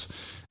lifts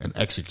and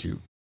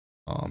execute.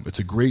 It's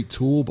a great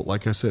tool, but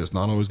like I said, it's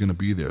not always going to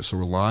be there. So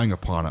relying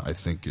upon it, I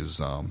think, is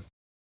going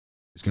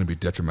to be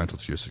detrimental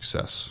to your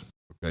success.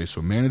 Okay,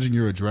 so managing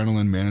your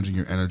adrenaline, managing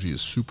your energy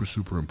is super,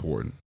 super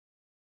important.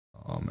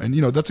 And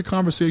that's a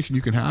conversation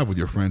you can have with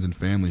your friends and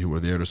family who are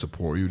there to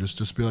support you.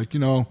 Just be like,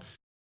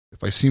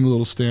 if I seem a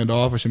little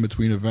standoffish in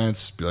between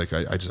events, be like,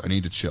 I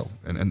need to chill,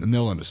 and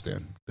they'll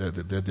understand. They're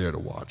there to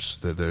watch.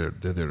 They're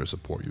there to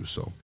support you.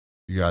 So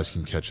you guys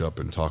can catch up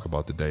and talk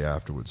about the day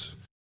afterwards.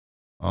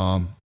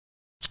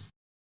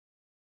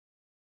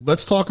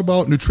 Let's talk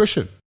about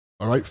nutrition.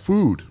 All right,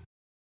 food.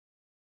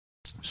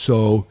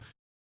 So,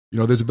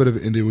 there's a bit of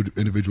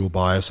individual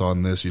bias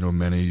on this.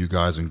 Many of you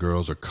guys and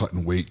girls are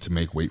cutting weight to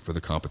make weight for the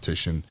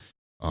competition.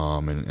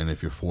 And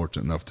if you're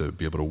fortunate enough to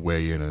be able to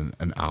weigh in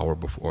an hour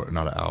before,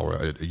 not an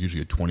hour,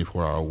 usually a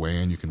 24-hour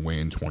weigh-in, you can weigh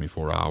in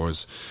 24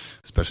 hours,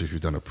 especially if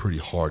you've done a pretty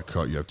hard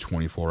cut. You have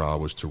 24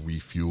 hours to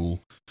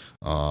refuel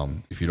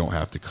if you don't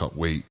have to cut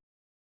weight.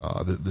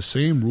 The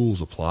same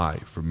rules apply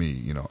for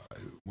me.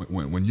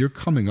 When you're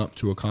coming up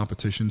to a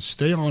competition,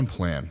 stay on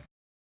plan.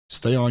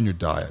 Stay on your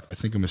diet. I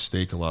think a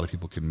mistake a lot of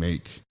people can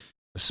make,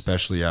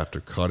 especially after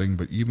cutting,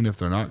 but even if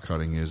they're not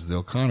cutting, is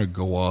they'll kind of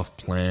go off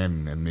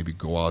plan and maybe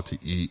go out to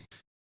eat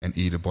and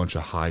eat a bunch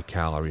of high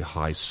calorie,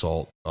 high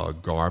salt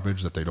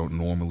garbage that they don't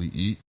normally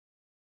eat.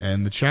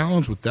 And the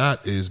challenge with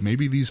that is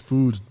maybe these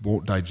foods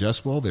won't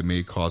digest well. They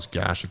may cause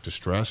gastric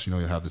distress. You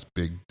have this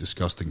big,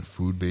 disgusting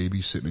food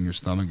baby sitting in your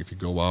stomach. If you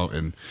go out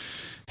and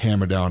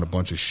hammer down a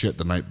bunch of shit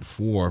the night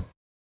before,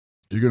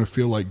 you're going to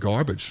feel like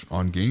garbage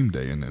on game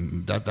day,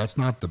 and that's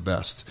not the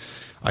best.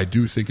 I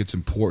do think it's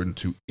important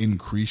to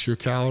increase your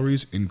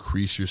calories,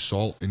 increase your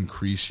salt,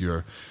 increase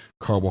your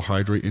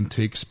carbohydrate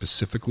intake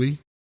specifically.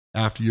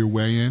 after your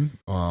weigh-in,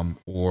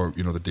 or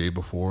the day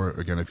before.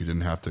 Again, if you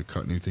didn't have to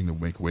cut anything to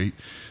make weight,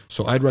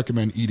 so I'd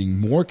recommend eating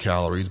more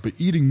calories, but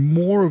eating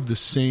more of the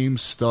same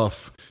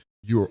stuff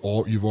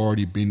you've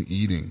already been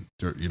eating,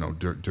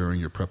 during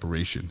your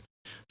preparation.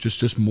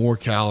 Just more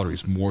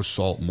calories, more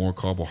salt, more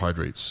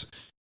carbohydrates.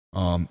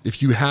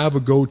 If you have a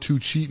go-to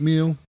cheat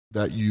meal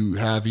that you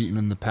have eaten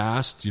in the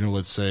past,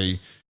 let's say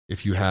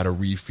if you had a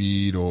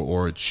refeed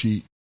or a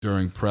cheat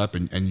during prep,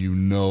 and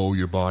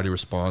your body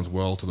responds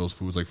well to those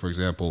foods. Like, for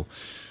example,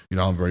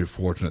 I'm very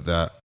fortunate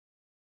that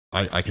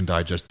I can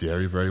digest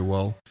dairy very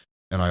well,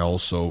 and I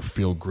also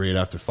feel great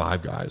after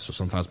Five Guys. So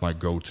sometimes my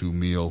go-to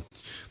meal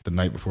the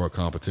night before a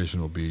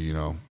competition will be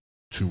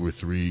 2 or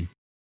 3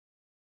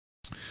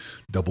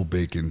 double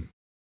bacon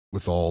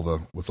with all the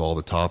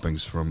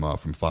toppings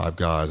from Five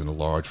Guys and a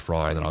large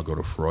fry, and then I'll go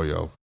to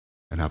Froyo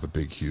and have a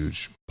big,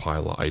 huge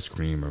pile of ice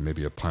cream, or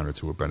maybe a pint or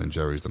 2 of Ben &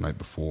 Jerry's the night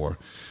before.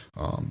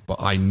 But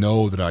I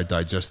know that I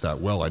digest that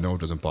well. I know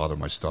it doesn't bother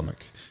my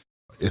stomach.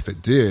 If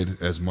it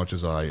did, as much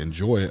as I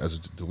enjoy it, as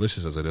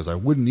delicious as it is, I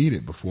wouldn't eat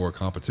it before a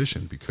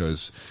competition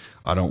because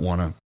I don't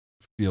want to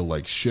feel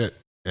like shit.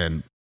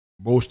 And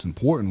most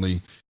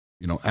importantly,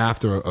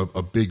 after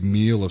a big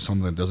meal of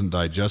something that doesn't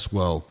digest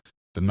well,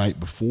 the night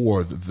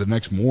before, the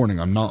next morning,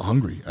 I'm not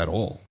hungry at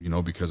all,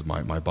 because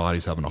my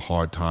body's having a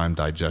hard time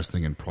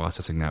digesting and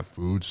processing that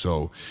food.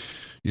 So,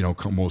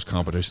 most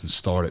competitions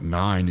start at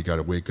 9. You got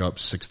to wake up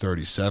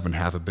 6:37,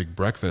 have a big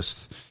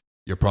breakfast.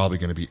 You're probably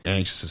going to be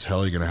anxious as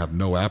hell. You're going to have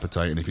no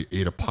appetite. And if you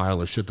ate a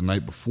pile of shit the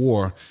night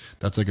before,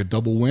 that's like a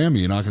double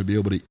whammy. You're not going to be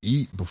able to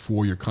eat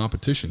before your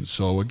competition.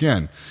 So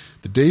again,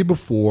 the day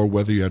before,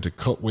 whether you had to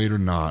cut weight or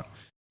not,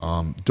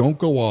 don't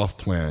go off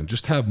plan.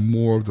 Just have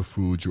more of the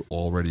foods you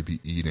already be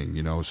eating,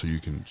 so you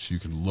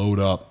can load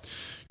up,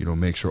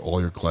 make sure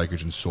all your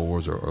glycogen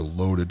stores are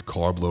loaded,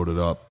 carb loaded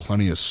up,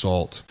 plenty of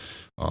salt.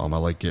 I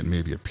like getting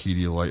maybe a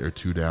Pedialyte or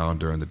 2 down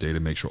during the day to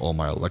make sure all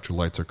my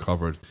electrolytes are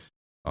covered.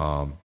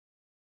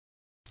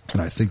 And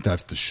I think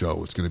that's the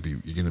show. You're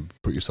going to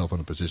put yourself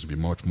in a position to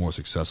be much more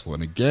successful.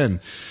 And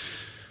again,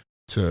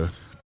 to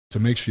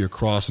make sure you're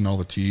crossing all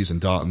the T's and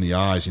dotting the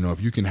I's,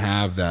 if you can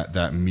have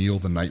that meal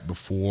the night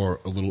before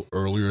a little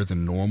earlier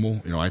than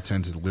normal, I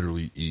tend to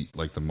literally eat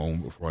like the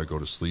moment before I go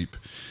to sleep.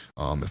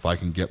 If I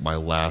can get my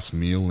last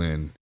meal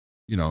in,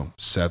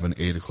 7,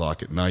 8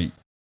 o'clock at night,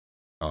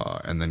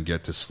 and then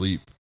get to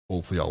sleep,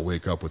 hopefully I'll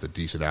wake up with a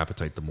decent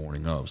appetite the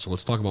morning of. So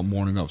let's talk about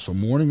morning of. So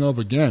morning of,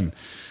 again,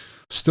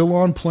 still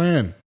on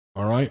plan.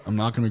 All right, I'm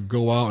not going to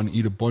go out and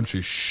eat a bunch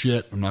of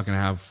shit. I'm not going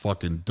to have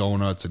fucking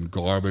donuts and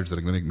garbage that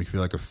are going to make me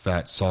feel like a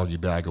fat, soggy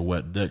bag of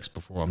wet dicks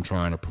before I'm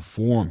trying to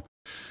perform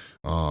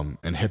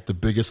and hit the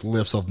biggest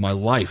lifts of my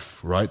life,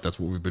 right? That's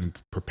what we've been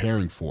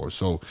preparing for.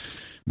 So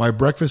my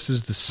breakfast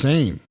is the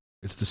same.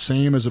 It's the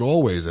same as it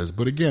always is,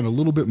 but again, a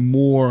little bit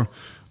more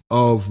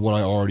of what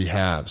I already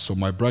have. So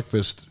my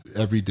breakfast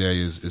every day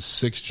is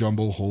 6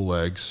 jumbo whole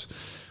eggs,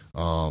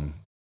 pile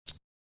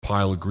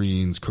of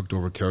greens cooked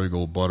over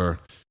Kerrygold butter,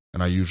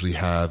 and I usually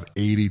have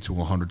 80 to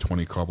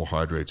 120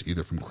 carbohydrates,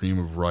 either from cream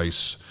of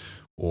rice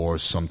or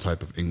some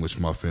type of English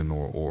muffin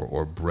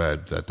or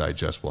bread that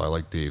digests well. I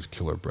like Dave's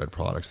Killer Bread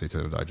products. They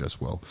tend to digest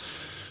well.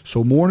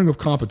 So morning of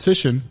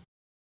competition,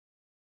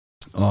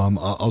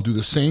 I'll do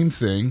the same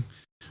thing,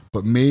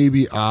 but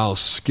maybe I'll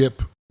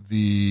skip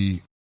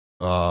the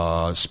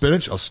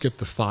spinach, I'll skip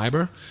the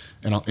fiber,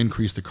 and I'll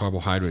increase the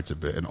carbohydrates a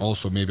bit. And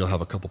also maybe I'll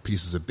have a couple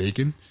pieces of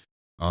bacon,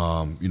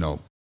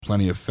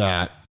 plenty of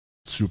fat,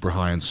 super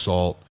high in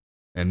salt,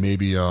 and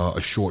maybe a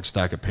short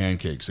stack of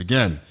pancakes.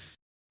 Again,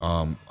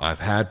 I've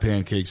had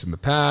pancakes in the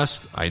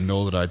past. I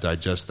know that I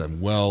digest them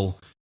well.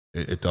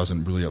 It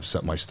doesn't really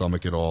upset my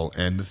stomach at all.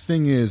 And the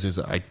thing is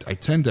I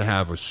tend to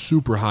have a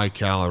super high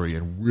calorie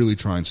and really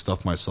try and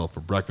stuff myself for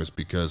breakfast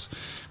because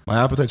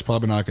my appetite's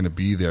probably not going to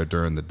be there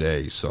during the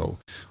day. So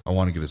I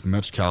want to get as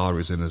much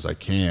calories in as I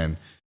can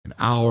an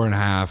hour and a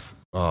half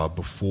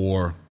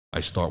before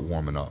I start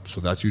warming up.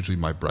 So that's usually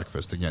my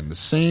breakfast. Again, the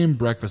same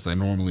breakfast I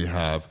normally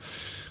have.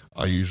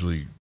 I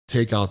usually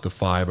take out the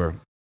fiber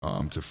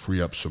to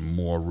free up some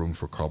more room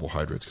for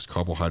carbohydrates because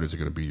carbohydrates are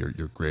going to be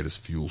your greatest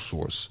fuel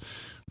source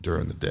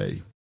during the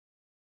day.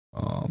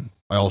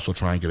 I also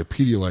try and get a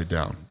Pedialyte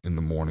down in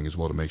the morning as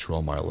well to make sure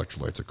all my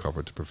electrolytes are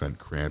covered to prevent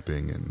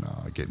cramping and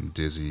getting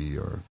dizzy,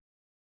 or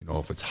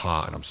if it's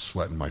hot and I'm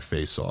sweating my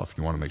face off.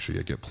 You want to make sure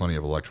you get plenty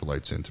of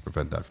electrolytes in to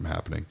prevent that from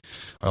happening.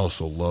 I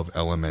also love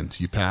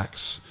LMNT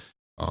packs.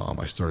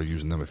 I started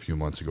using them a few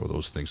months ago.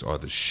 Those things are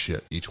the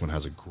shit. Each one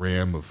has a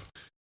gram of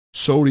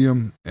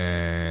sodium,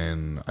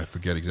 and I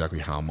forget exactly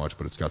how much,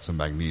 but it's got some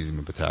magnesium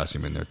and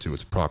potassium in there too.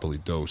 It's properly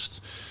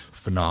dosed.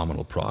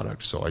 Phenomenal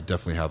product. So I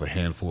definitely have a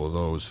handful of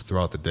those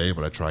throughout the day,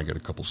 but I try and get a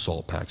couple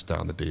salt packs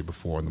down the day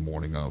before and the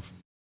morning of.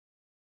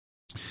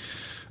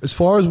 As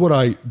far as what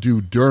I do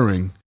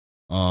during,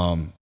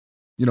 I'm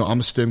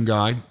a stim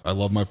guy. I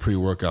love my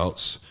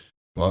pre-workouts,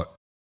 but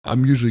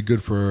I'm usually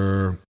good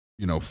for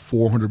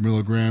 400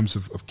 milligrams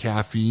of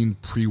caffeine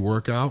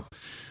pre-workout.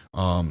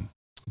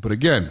 But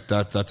again,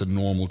 that's a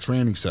normal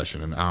training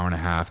session, an hour and a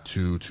half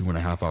to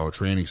 2.5 hour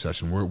training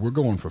session. We're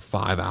going for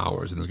 5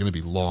 hours, and there's going to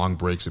be long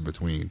breaks in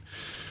between.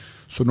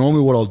 So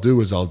normally what I'll do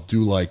is I'll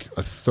do like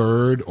a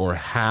third or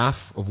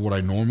half of what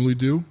I normally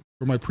do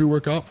for my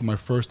pre-workout for my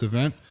first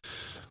event.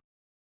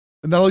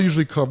 And that'll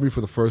usually cover me for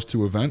the first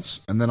 2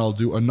 events. And then I'll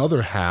do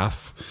another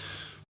half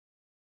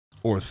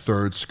or a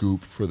third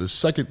scoop for the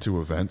second 2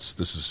 events.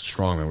 This is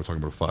strongman. We're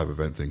talking about a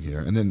 5-event thing here.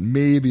 And then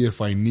maybe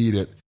if I need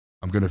it,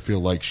 I'm going to feel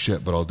like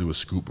shit, but I'll do a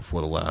scoop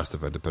before the last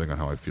event, depending on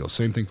how I feel.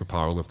 Same thing for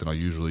powerlifting. I'll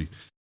usually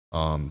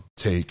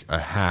take a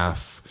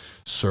half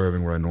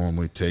serving where I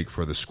normally take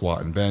for the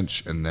squat and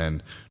bench, and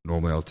then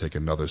normally I'll take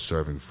another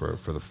serving for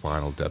the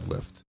final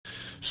deadlift.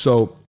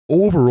 So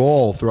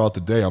overall, throughout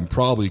the day, I'm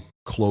probably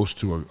close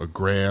to a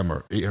gram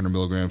or 800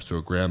 milligrams to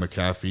a gram of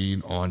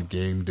caffeine on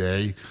game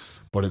day,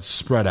 but it's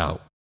spread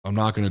out. I'm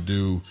not going to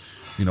do,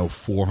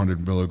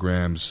 400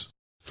 milligrams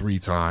 3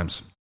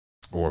 times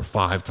or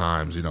 5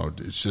 times.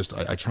 It's just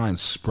I try and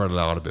spread it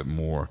out a bit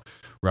more.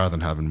 Rather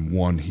than having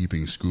one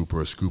heaping scoop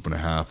or a scoop and a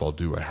half, I'll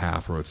do a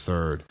half or a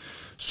third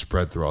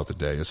spread throughout the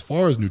day. As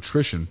far as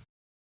nutrition,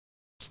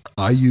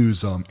 I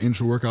use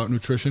intra-workout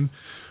nutrition.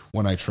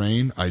 When I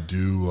train, I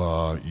do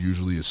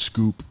usually a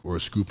scoop or a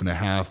scoop and a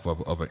half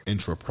of an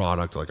intra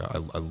product. Like I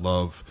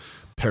love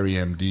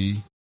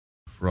PeriMD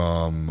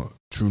from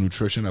True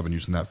Nutrition. I've been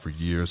using that for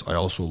years. I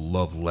also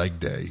love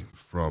Leg Day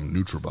from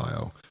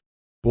NutraBio.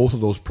 Both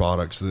of those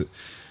products,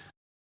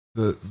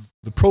 the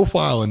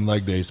profile in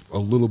Leg Day is a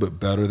little bit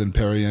better than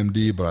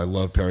PeriMD, but I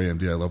love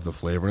PeriMD. I love the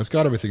flavor, and it's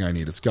got everything I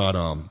need. It's got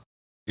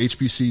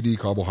HBCD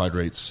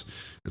carbohydrates.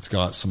 It's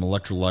got some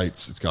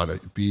electrolytes. It's got a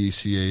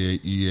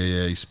BCAA,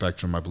 EAA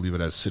spectrum. I believe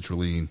it has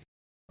citrulline.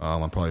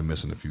 I'm probably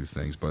missing a few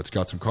things, but it's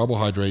got some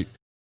carbohydrate,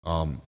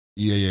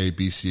 EAA,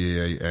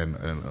 BCAA, and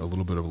a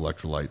little bit of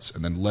electrolytes.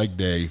 And then Leg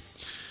Day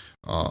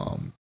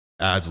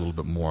adds a little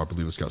bit more. I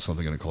believe it's got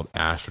something in it called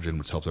estrogen,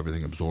 which helps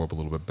everything absorb a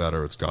little bit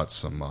better. It's got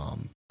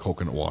some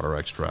coconut water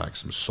extract,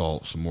 some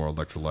salt, some more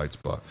electrolytes,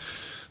 but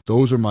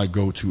those are my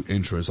go-to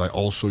intras. I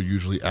also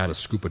usually add a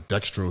scoop of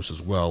dextrose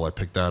as well. I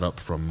picked that up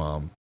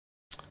from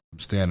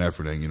Stan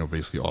Efferding,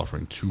 basically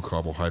offering 2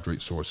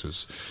 carbohydrate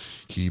sources.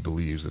 He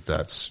believes that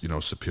that's,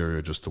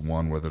 superior just to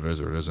one, whether it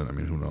is or it isn't. I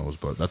mean, who knows?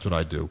 But that's what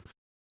I do.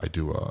 I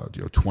do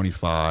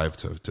 25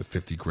 to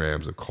 50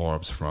 grams of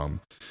carbs from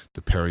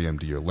the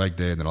PeriMD or Leg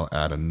Day, and then I'll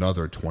add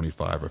another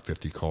 25 or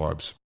 50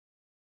 carbs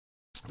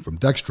from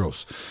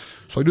dextrose.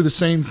 So I do the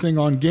same thing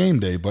on game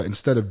day, but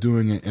instead of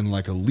doing it in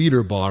like a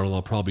liter bottle,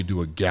 I'll probably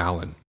do a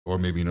gallon, or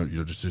maybe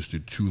just do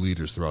 2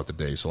 liters throughout the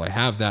day. So I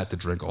have that to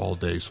drink all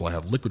day. So I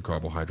have liquid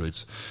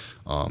carbohydrates,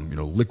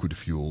 liquid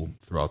fuel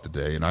throughout the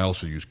day, and I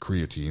also use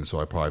creatine.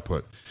 So I probably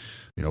put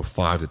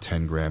 5 to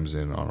 10 grams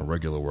in on a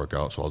regular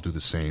workout. So I'll do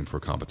the same for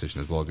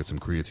competition as well. Get some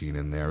creatine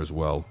in there as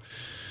well.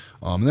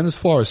 And then as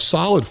far as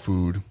solid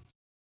food,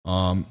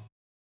 I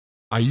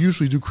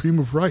usually do cream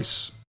of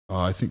rice.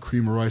 I think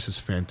cream of rice is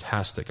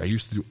fantastic. I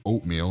used to do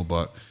oatmeal,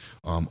 but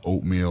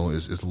oatmeal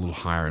is a little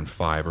higher in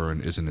fiber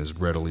and isn't as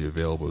readily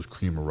available as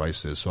cream of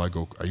rice is. So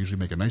I usually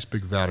make a nice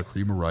big vat of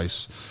cream of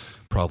rice,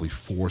 probably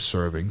 4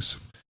 servings,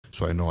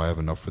 so I know I have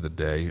enough for the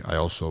day. I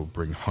also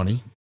bring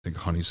honey. I think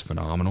honey's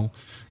phenomenal.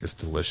 It's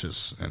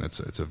delicious, and it's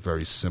a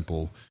very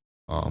simple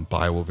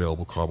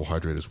bioavailable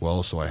carbohydrate as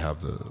well. So I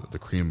have the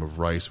cream of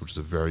rice, which is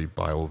a very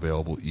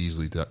bioavailable,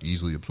 easily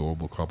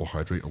absorbable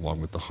carbohydrate,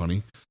 along with the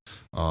honey.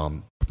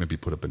 Maybe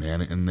put a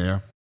banana in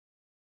there.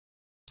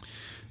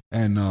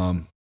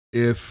 And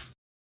if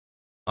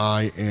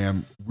I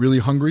am really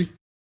hungry,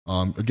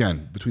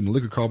 again, between the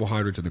liquid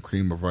carbohydrates and the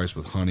cream of rice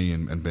with honey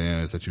and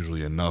bananas, that's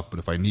usually enough. But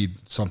if I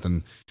need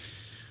something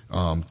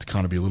to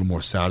kind of be a little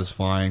more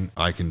satisfying,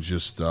 I can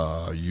just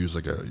use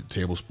like a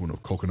tablespoon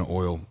of coconut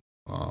oil,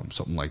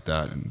 something like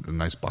that, and a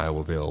nice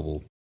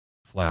bioavailable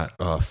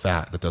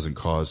fat that doesn't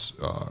cause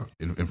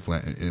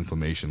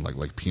inflammation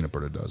like peanut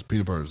butter does.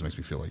 Peanut butter just makes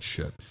me feel like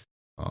shit.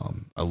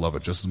 I love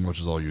it just as much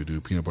as all you do.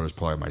 Peanut butter is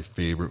probably my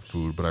favorite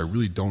food, but I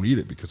really don't eat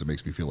it because it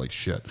makes me feel like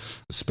shit,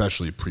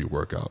 especially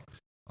pre-workout.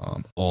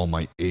 All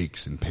my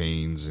aches and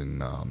pains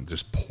and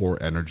just poor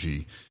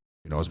energy,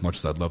 as much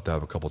as I'd love to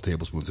have a couple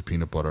tablespoons of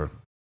peanut butter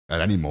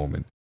at any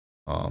moment,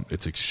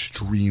 it's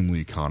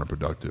extremely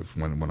counterproductive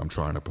when I'm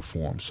trying to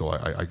perform. So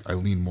I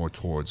lean more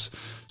towards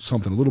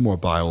something a little more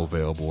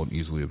bioavailable and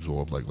easily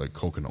absorbed, like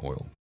coconut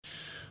oil.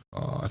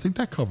 I think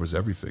that covers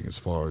everything as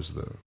far as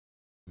the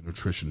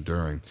nutrition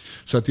during.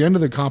 So at the end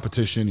of the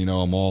competition,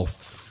 I'm all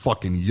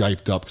fucking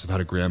yiped up because I've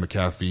had a gram of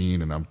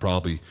caffeine, and I'm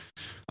probably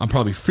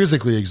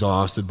physically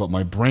exhausted, but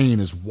my brain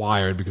is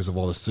wired because of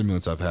all the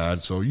stimulants I've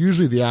had. So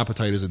usually the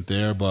appetite isn't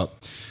there, but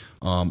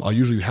I'll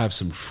usually have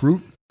some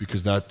fruit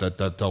because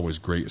that's always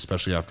great,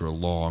 especially after a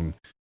long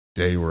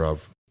day where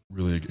I've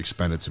really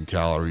expended some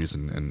calories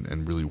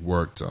and really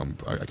worked.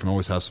 I can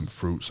always have some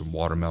fruit, some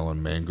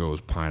watermelon,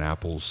 mangoes,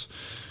 pineapples,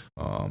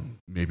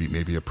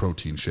 maybe a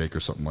protein shake or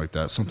something like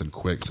that, something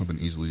quick, something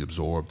easily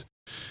absorbed.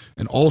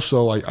 And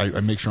also I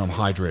make sure I'm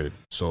hydrated.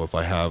 So if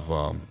I have,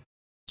 I'm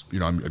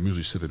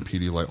usually sipping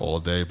Pedialyte all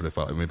day,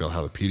 but maybe I'll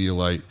have a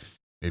Pedialyte,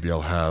 Maybe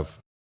I'll have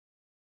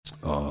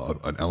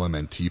an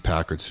LMNT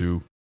pack or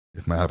two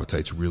if my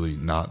appetite's really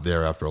not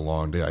there after a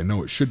long day. I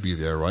know it should be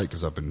there, right?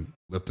 Because I've been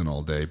lifting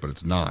all day, but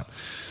it's not.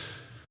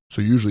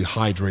 So usually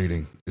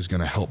hydrating is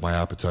going to help my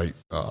appetite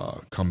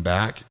come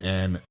back.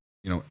 And,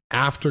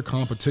 after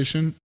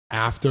competition,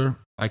 after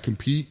I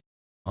compete,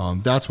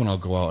 that's when I'll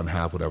go out and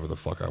have whatever the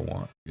fuck I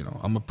want.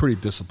 I'm a pretty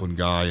disciplined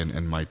guy,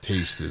 and my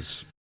taste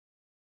is,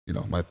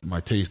 my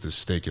taste is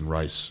steak and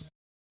rice,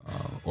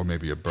 or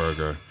maybe a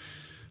burger.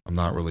 I'm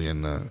not really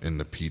in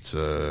the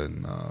pizza,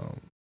 and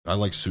I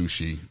like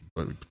sushi,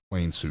 but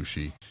plain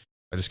sushi.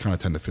 I just kind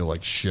of tend to feel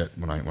like shit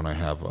when I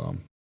have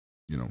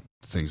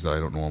things that I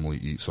don't normally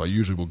eat. So I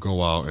usually will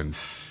go out and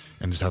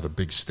just have a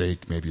big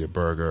steak, maybe a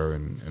burger,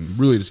 and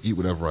really just eat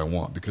whatever I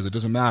want, because it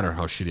doesn't matter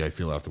how shitty I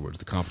feel afterwards.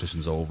 The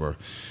competition's over,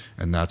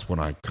 and that's when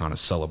I kind of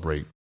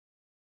celebrate.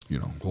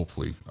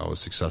 Hopefully I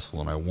was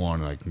successful and I won,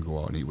 and I can go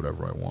out and eat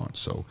whatever I want.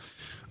 So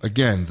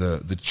again,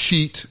 the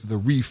cheat, the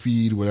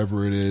refeed,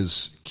 whatever it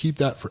is, keep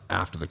that for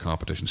after the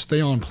competition.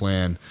 Stay on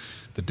plan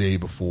the day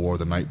before,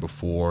 the night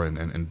before,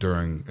 and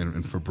during,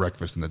 and for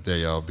breakfast and the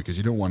day of, because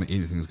you don't want to eat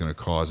anything that's going to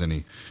cause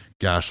any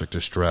gastric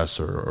distress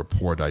or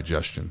poor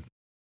digestion.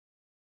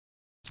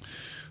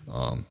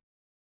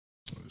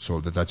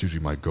 So that's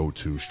usually my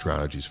go-to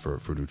strategies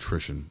for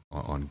nutrition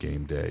on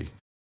game day.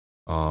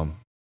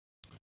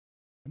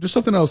 Just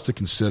something else to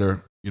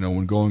consider,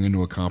 when going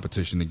into a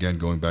competition, again,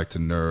 going back to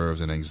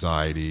nerves and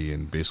anxiety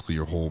and basically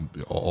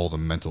all the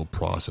mental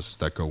processes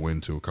that go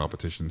into a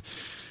competition.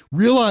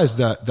 Realize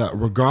that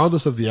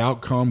regardless of the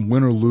outcome,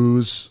 win or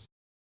lose,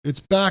 it's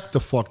back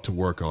the fuck to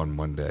work on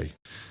Monday.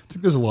 I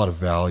think there's a lot of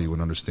value in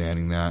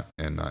understanding that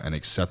and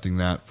accepting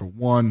that. For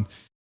one,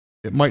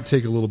 it might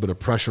take a little bit of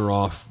pressure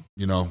off,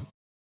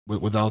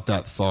 Without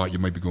that thought, you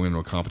might be going into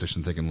a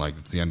competition thinking like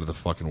it's the end of the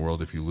fucking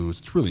world if you lose.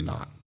 It's really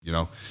not,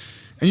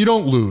 And you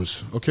don't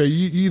lose, okay?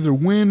 You either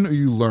win or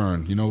you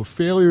learn.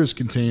 Failures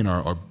contain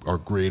our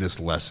greatest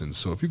lessons.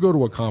 So if you go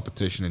to a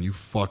competition and you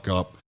fuck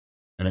up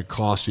and it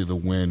costs you the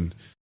win,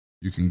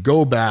 you can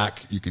go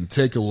back, you can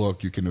take a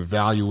look, you can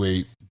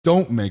evaluate.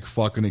 Don't make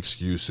fucking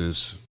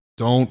excuses.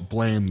 Don't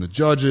blame the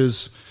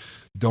judges.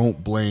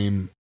 Don't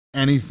blame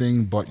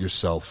anything but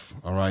yourself,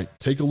 all right?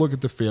 Take a look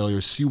at the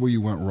failure, see where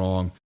you went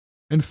wrong,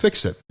 and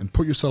fix it, and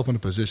put yourself in a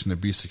position to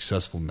be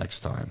successful next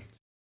time.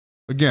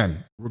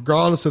 Again,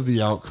 regardless of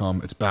the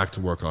outcome, it's back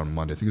to work on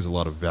Monday. I think there's a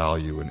lot of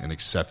value in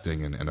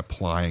accepting and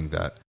applying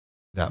that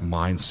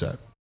mindset.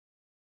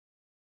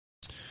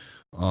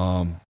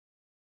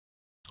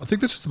 I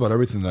think that's just about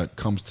everything that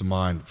comes to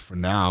mind for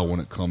now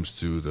when it comes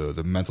to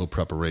the mental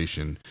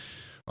preparation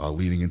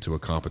leading into a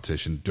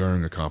competition,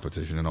 during a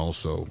competition, and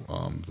also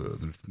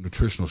the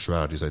nutritional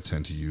strategies I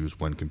tend to use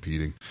when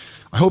competing.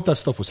 I hope that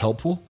stuff was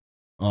helpful.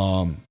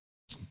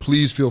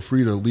 Please feel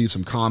free to leave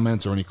some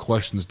comments or any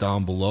questions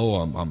down below.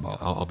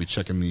 I'll be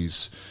checking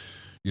these,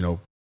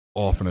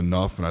 often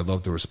enough, and I'd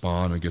love to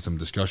respond and get some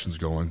discussions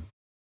going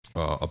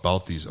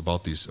about these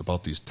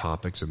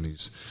topics and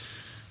these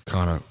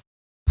kind of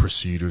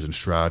procedures and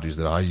strategies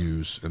that I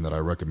use and that I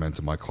recommend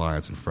to my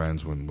clients and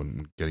friends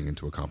when getting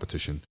into a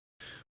competition.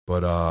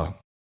 But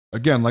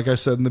again, like I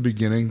said in the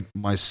beginning,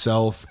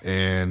 myself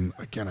and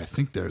again, I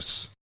think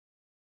there's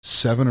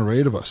 7 or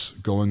 8 of us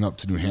going up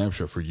to New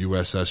Hampshire for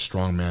USS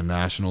Strongman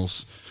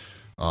Nationals.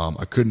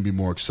 I couldn't be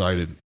more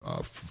excited.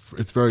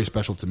 It's very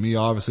special to me,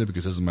 obviously,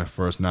 because this is my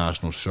first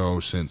national show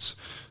since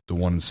the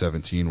one in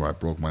 2017 where I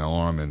broke my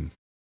arm, and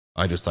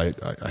I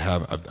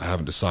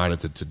haven't decided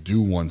to do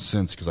one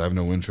since, because I have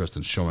no interest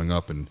in showing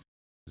up and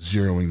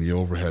zeroing the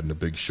overhead in a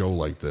big show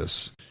like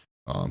this.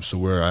 So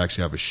where I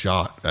actually have a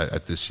shot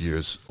at this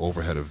year's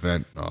overhead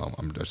event,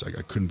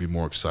 I couldn't be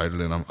more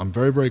excited, and I'm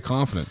very, very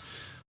confident.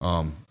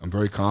 I'm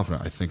very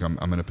confident. I think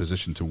I'm in a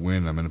position to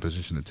win. I'm in a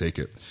position to take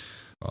it.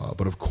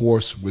 But of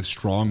course, with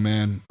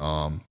strongman,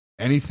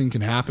 anything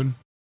can happen.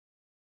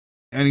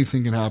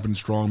 Anything can happen in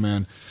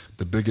strongman.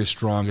 The biggest,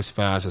 strongest,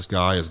 fastest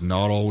guy is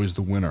not always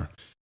the winner.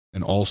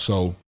 And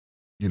also,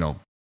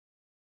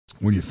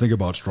 when you think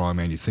about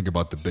strongman, you think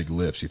about the big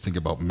lifts. You think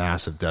about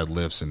massive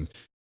deadlifts and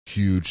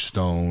huge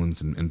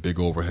stones and big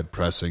overhead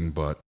pressing.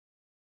 But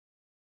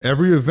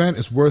every event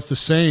is worth the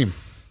same.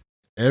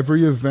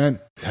 Every event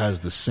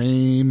has the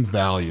same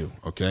value,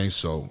 okay?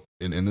 So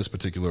in this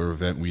particular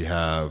event, we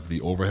have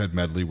the overhead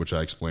medley, which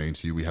I explained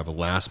to you. We have a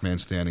last man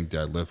standing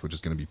deadlift, which is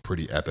going to be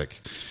pretty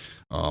epic.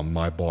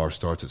 My bar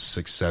starts at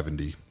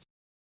 670.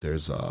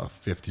 There's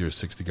 50 or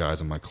 60 guys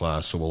in my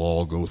class, so we'll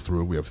all go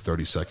through. We have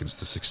 30 seconds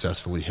to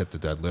successfully hit the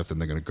deadlift, and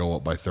they're going to go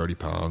up by 30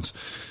 pounds.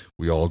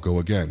 We all go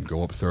again.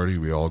 Go up 30,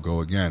 we all go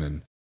again,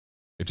 and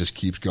it just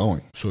keeps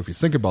going. So if you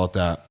think about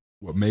that,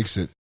 what makes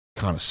it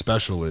kind of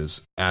special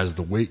is as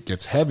the weight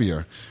gets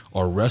heavier,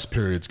 our rest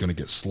period is going to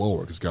get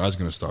slower because guys are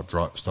going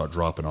to start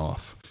dropping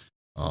off.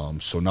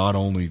 So not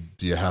only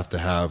do you have to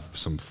have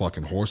some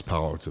fucking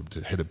horsepower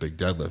to hit a big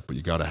deadlift, but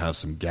you got to have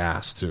some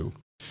gas too,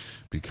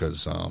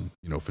 because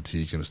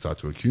fatigue is going to start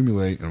to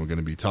accumulate, and we're going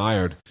to be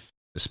tired,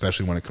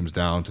 especially when it comes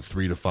down to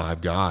 3 to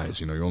 5 guys.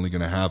 You're only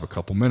going to have a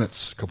couple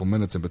minutes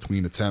in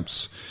between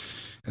attempts,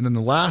 And then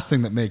the last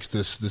thing that makes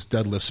this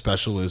deadlift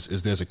special is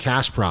there's a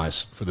cash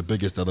prize for the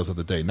biggest deadlift of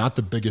the day. Not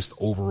the biggest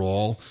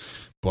overall,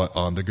 but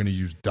they're going to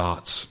use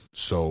dots.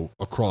 So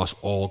across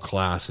all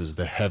classes,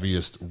 the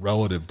heaviest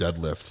relative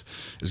deadlift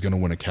is going to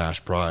win a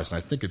cash prize. And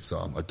I think it's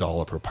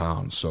 $1 per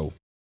pound. So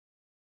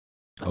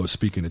I was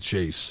speaking to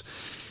Chase,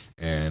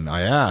 and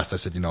I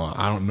said,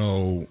 I don't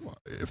know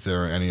if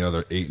there are any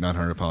other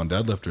 800-900 pound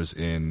deadlifters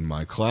in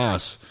my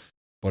class,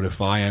 but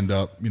if I end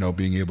up,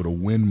 being able to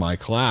win my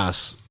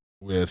class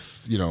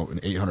with, an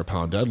 800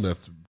 pound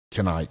deadlift,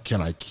 can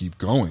I keep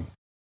going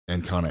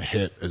and kind of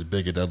hit as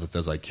big a deadlift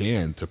as I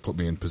can to put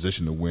me in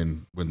position to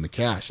win the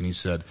cash? And he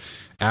said,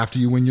 after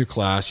you win your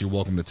class, you're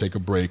welcome to take a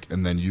break,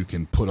 and then you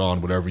can put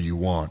on whatever you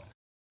want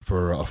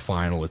for a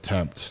final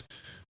attempt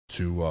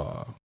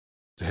to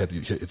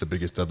hit the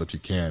biggest deadlift you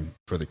can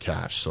for the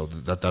cash. So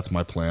that's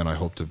my plan. I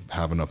hope to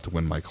have enough to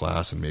win my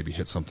class and maybe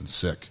hit something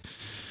sick.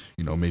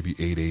 Maybe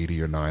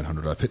 880 or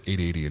 900. I've hit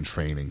 880 in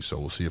training, so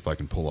we'll see if I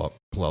can pull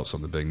out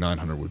something big.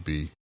 900 would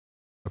be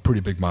a pretty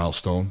big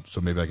milestone,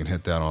 so maybe I can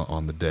hit that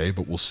on the day,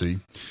 but we'll see.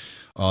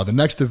 The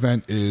next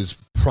event is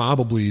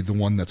probably the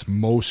one that's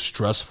most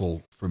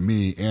stressful for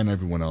me and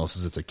everyone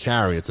else. It's a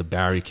carry. It's a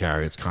Barry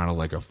carry. It's kind of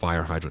like a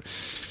fire hydrant.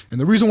 And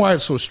the reason why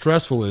it's so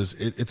stressful is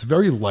it's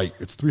very light.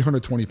 It's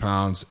 320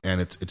 pounds,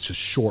 and it's a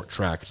short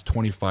track. It's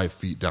 25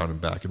 feet down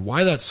and back. And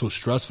why that's so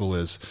stressful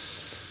is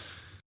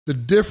the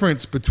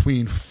difference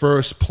between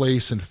first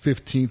place and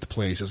 15th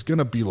place is going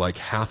to be like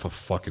half a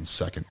fucking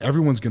second.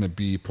 Everyone's going to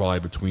be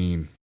probably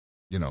between,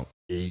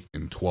 8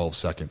 and 12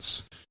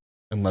 seconds,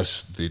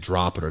 unless they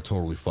drop it or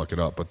totally fuck it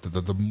up. But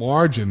the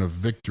margin of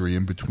victory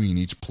in between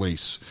each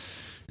place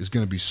is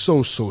going to be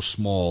so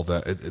small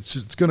that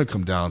it's going to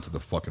come down to the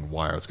fucking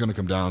wire. It's going to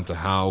come down to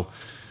how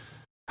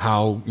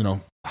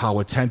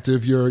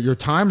attentive your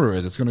timer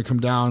is. It's going to come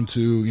down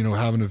to,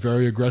 having a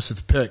very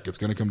aggressive pick. It's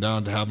going to come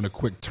down to having a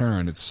quick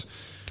turn. It's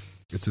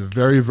a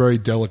very, very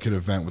delicate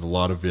event with a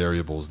lot of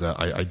variables that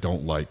I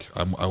don't like.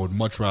 I would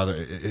much rather,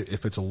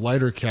 if it's a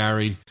lighter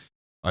carry,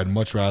 I'd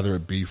much rather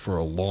it be for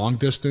a long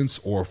distance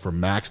or for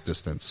max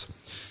distance.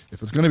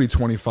 If it's going to be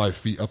 25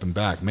 feet up and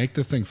back, make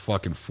the thing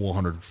fucking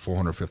 400,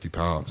 450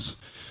 pounds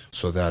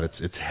so that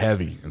it's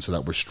heavy and so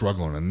that we're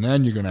struggling. And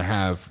then you're going to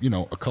have,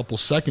 a couple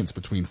seconds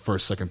between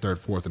first, second, third,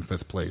 fourth, and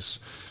fifth place,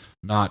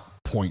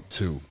 not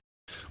 0.2.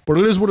 But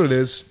it is what it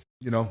is,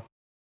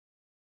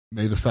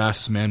 May the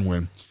fastest man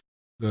win.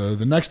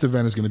 The next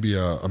event is going to be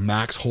a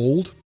max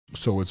hold.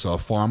 So it's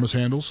farmer's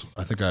handles.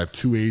 I think I have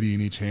 280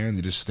 in each hand.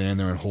 You just stand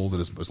there and hold it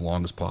as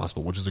long as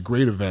possible, which is a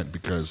great event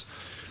because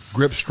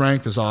grip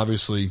strength is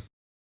obviously,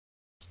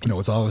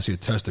 it's obviously a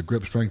test of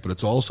grip strength, but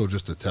it's also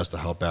just a test of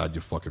how bad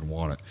you fucking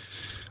want it.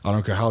 I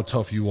don't care how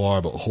tough you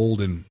are, but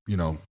holding,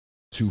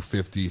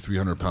 250,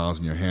 300 pounds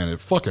in your hand, it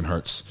fucking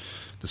hurts.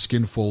 The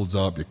skin folds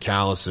up, your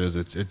calluses,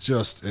 it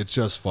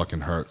just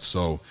fucking hurts.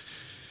 So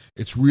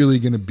it's really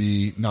going to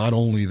be not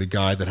only the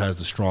guy that has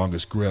the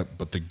strongest grip,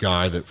 but the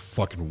guy that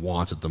fucking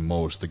wants it the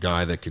most, the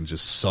guy that can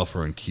just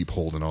suffer and keep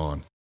holding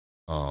on.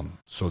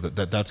 So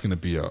that's going to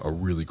be a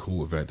really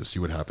cool event to see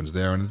what happens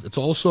there. And it's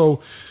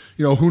also,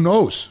 who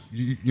knows?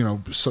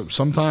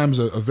 Sometimes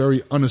a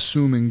very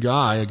unassuming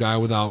guy, a guy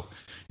without,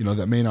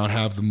 that may not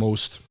have the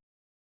most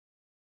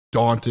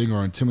daunting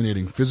or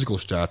intimidating physical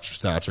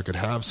stature could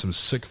have some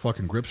sick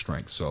fucking grip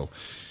strength. So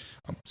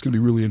it's going to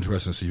be really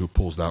interesting to see who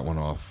pulls that one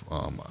off.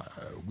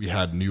 We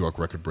had New York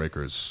Record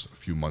Breakers a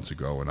few months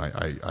ago, and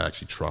I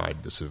actually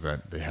tried this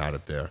event. They had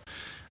it there.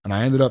 And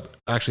I ended up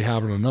actually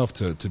having enough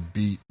to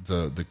beat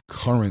the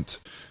current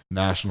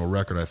national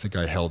record. I think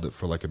I held it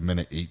for like a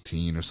minute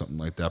 18 or something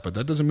like that. But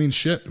that doesn't mean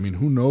shit. I mean,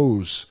 who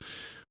knows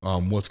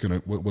what's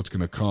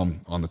gonna come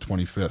on the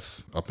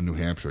 25th up in New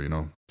Hampshire,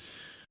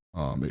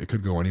 It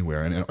could go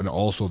anywhere. And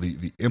also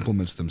the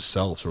implements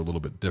themselves are a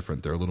little bit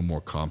different. They're a little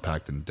more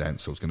compact and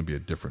dense, so it's going to be a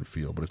different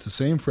feel. But it's the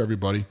same for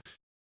everybody.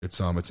 It's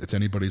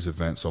anybody's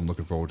event, so I'm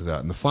looking forward to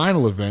that. And the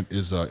final event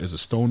is a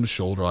stone to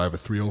shoulder. I have a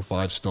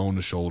 305 stone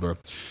to shoulder.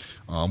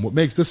 What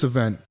makes this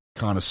event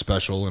kind of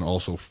special and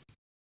also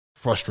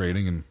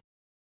frustrating and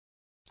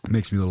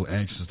makes me a little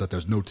anxious is that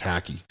there's no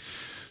tacky.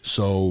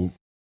 So,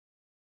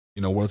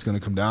 what it's going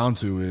to come down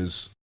to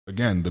is,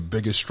 again, the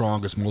biggest,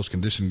 strongest, most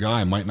conditioned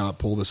guy might not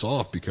pull this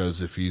off because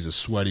if he's a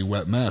sweaty,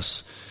 wet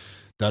mess,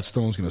 that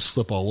stone's going to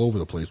slip all over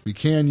the place. We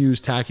can use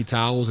tacky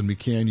towels and we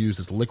can use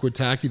this liquid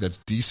tacky that's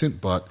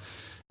decent, but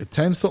it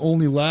tends to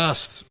only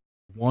last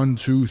 1,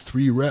 2,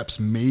 3 reps,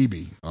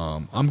 maybe.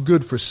 I'm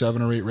good for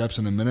 7 or 8 reps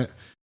in a minute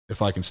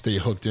if I can stay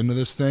hooked into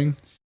this thing.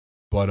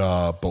 But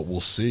we'll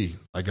see.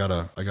 I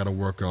gotta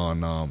work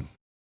on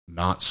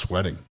not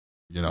sweating,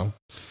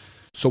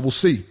 So we'll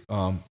see.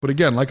 But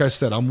again, like I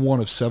said, I'm one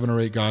of 7 or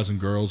 8 guys and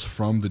girls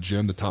from the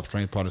gym. The Top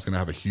Strength Pod is going to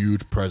have a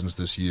huge presence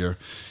this year.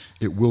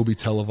 It will be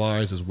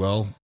televised as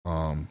well.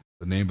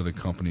 The name of the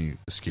company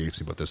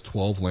escapes me, but there's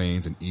 12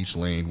 lanes, and each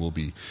lane will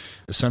be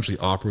essentially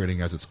operating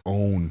as its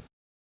own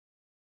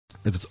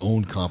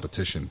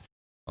competition.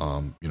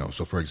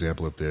 So for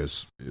example,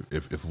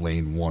 if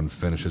lane 1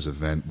 finishes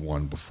event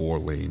 1 before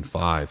lane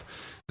 5,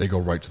 they go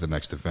right to the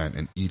next event,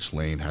 and each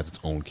lane has its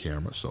own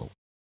camera. So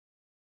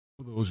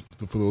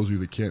for those of you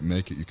that can't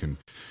make it, you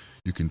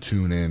can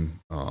tune in.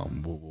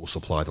 We'll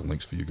supply the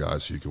links for you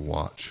guys so you can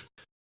watch.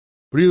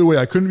 But either way,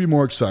 I couldn't be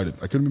more excited.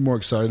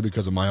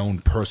 Because of my own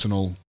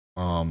personal,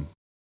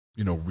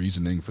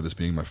 reasoning for this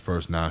being my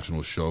first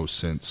national show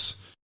since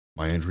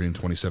my injury in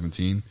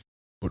 2017,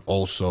 but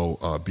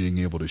also being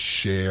able to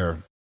share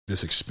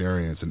this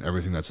experience and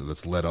everything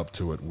that's led up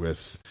to it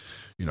with,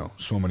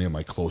 so many of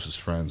my closest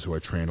friends who I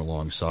train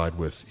alongside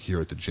with here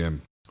at the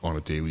gym on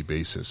a daily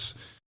basis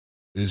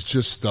is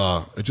just,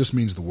 it just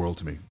means the world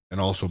to me.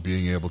 And also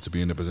being able to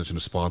be in a position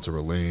to sponsor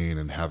a lane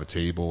and have a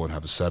table and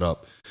have a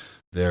setup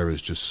there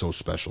is just so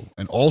special.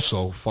 And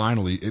also,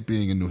 finally, it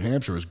being in New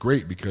Hampshire is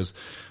great because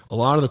a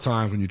lot of the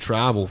times when you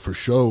travel for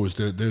shows,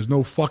 there's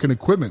no fucking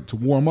equipment to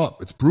warm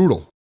up. It's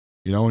brutal.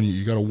 And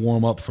you got to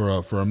warm up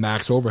for a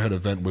max overhead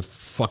event with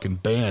fucking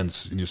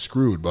bands, and you're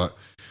screwed. But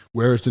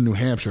whereas in New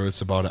Hampshire,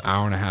 it's about an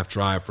hour and a half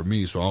drive for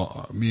me.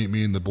 So me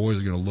and the boys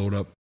are going to load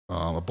up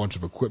a bunch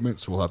of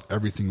equipment, so we'll have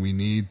everything we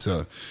need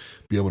to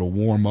be able to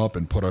warm up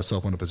and put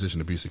ourselves in a position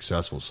to be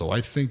successful. So I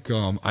think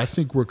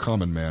we're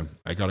coming, man.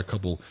 I got a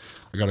couple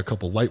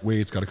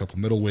lightweights, got a couple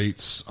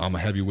middleweights. I'm a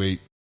heavyweight.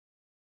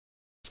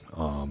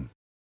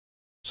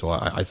 So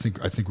I think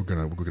we're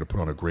gonna put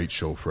on a great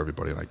show for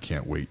everybody, and I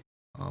can't wait.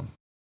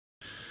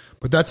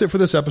 But that's it for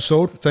this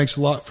episode. Thanks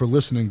a lot for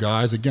listening,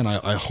 guys. Again,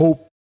 I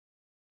hope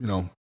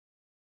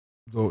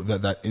though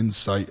that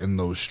insight and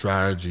those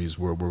strategies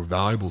were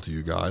valuable to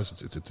you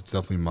guys. It's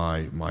definitely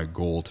my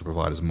goal to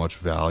provide as much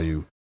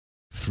value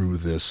through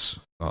this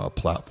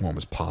platform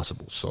as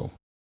possible. So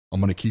I'm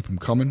going to keep them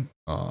coming,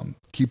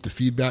 keep the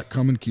feedback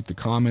coming, keep the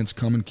comments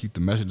coming, keep the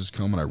messages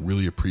coming. I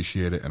really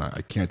appreciate it, and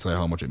I can't tell you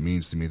how much it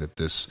means to me that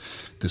this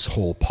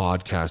whole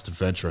podcast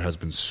venture has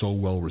been so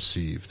well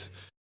received.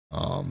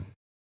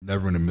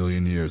 Never in a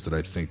million years did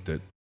I think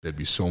that there'd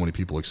be so many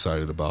people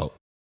excited about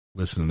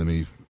listening to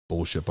me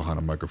bullshit behind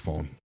a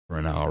microphone for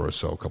an hour or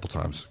so, a couple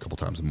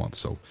times a month.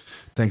 So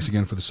thanks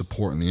again for the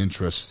support and the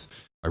interest.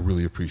 I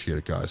really appreciate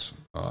it, guys.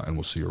 And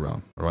we'll see you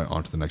around. All right,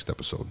 on to the next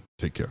episode.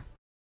 Take care.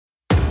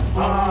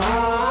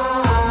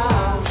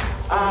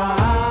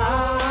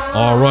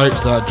 All right,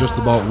 so that just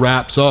about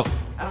wraps up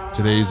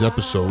today's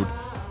episode.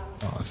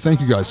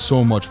 Thank you guys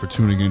so much for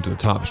tuning in to the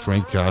Top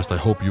Strength Cast. I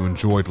hope you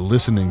enjoyed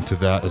listening to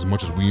that as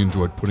much as we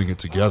enjoyed putting it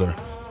together.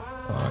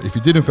 If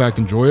you did in fact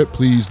enjoy it,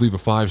 please leave a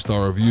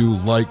 5-star review,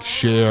 like,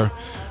 share,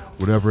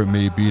 whatever it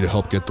may be to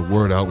help get the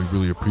word out. We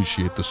really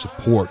appreciate the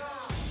support.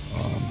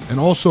 And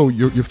also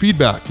your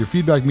feedback. Your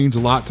feedback means a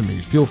lot to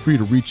me. Feel free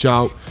to reach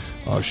out,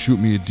 shoot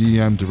me a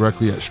DM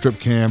directly at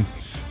StripCam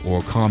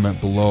or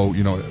comment below.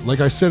 Like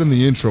I said in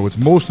the intro, it's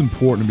most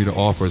important to me to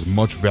offer as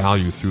much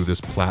value through this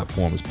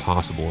platform as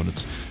possible. And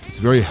it's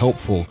very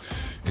helpful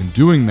in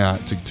doing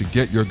that to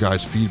get your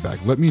guys'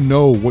 feedback. Let me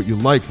know what you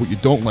like, what you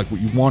don't like,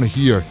 what you want to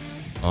hear.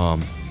 I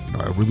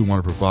really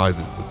want to provide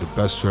the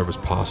best service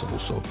possible.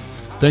 So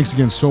thanks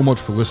again so much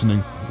for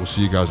listening. We'll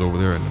see you guys over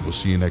there, and we'll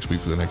see you next week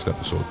for the next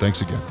episode.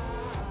 Thanks again.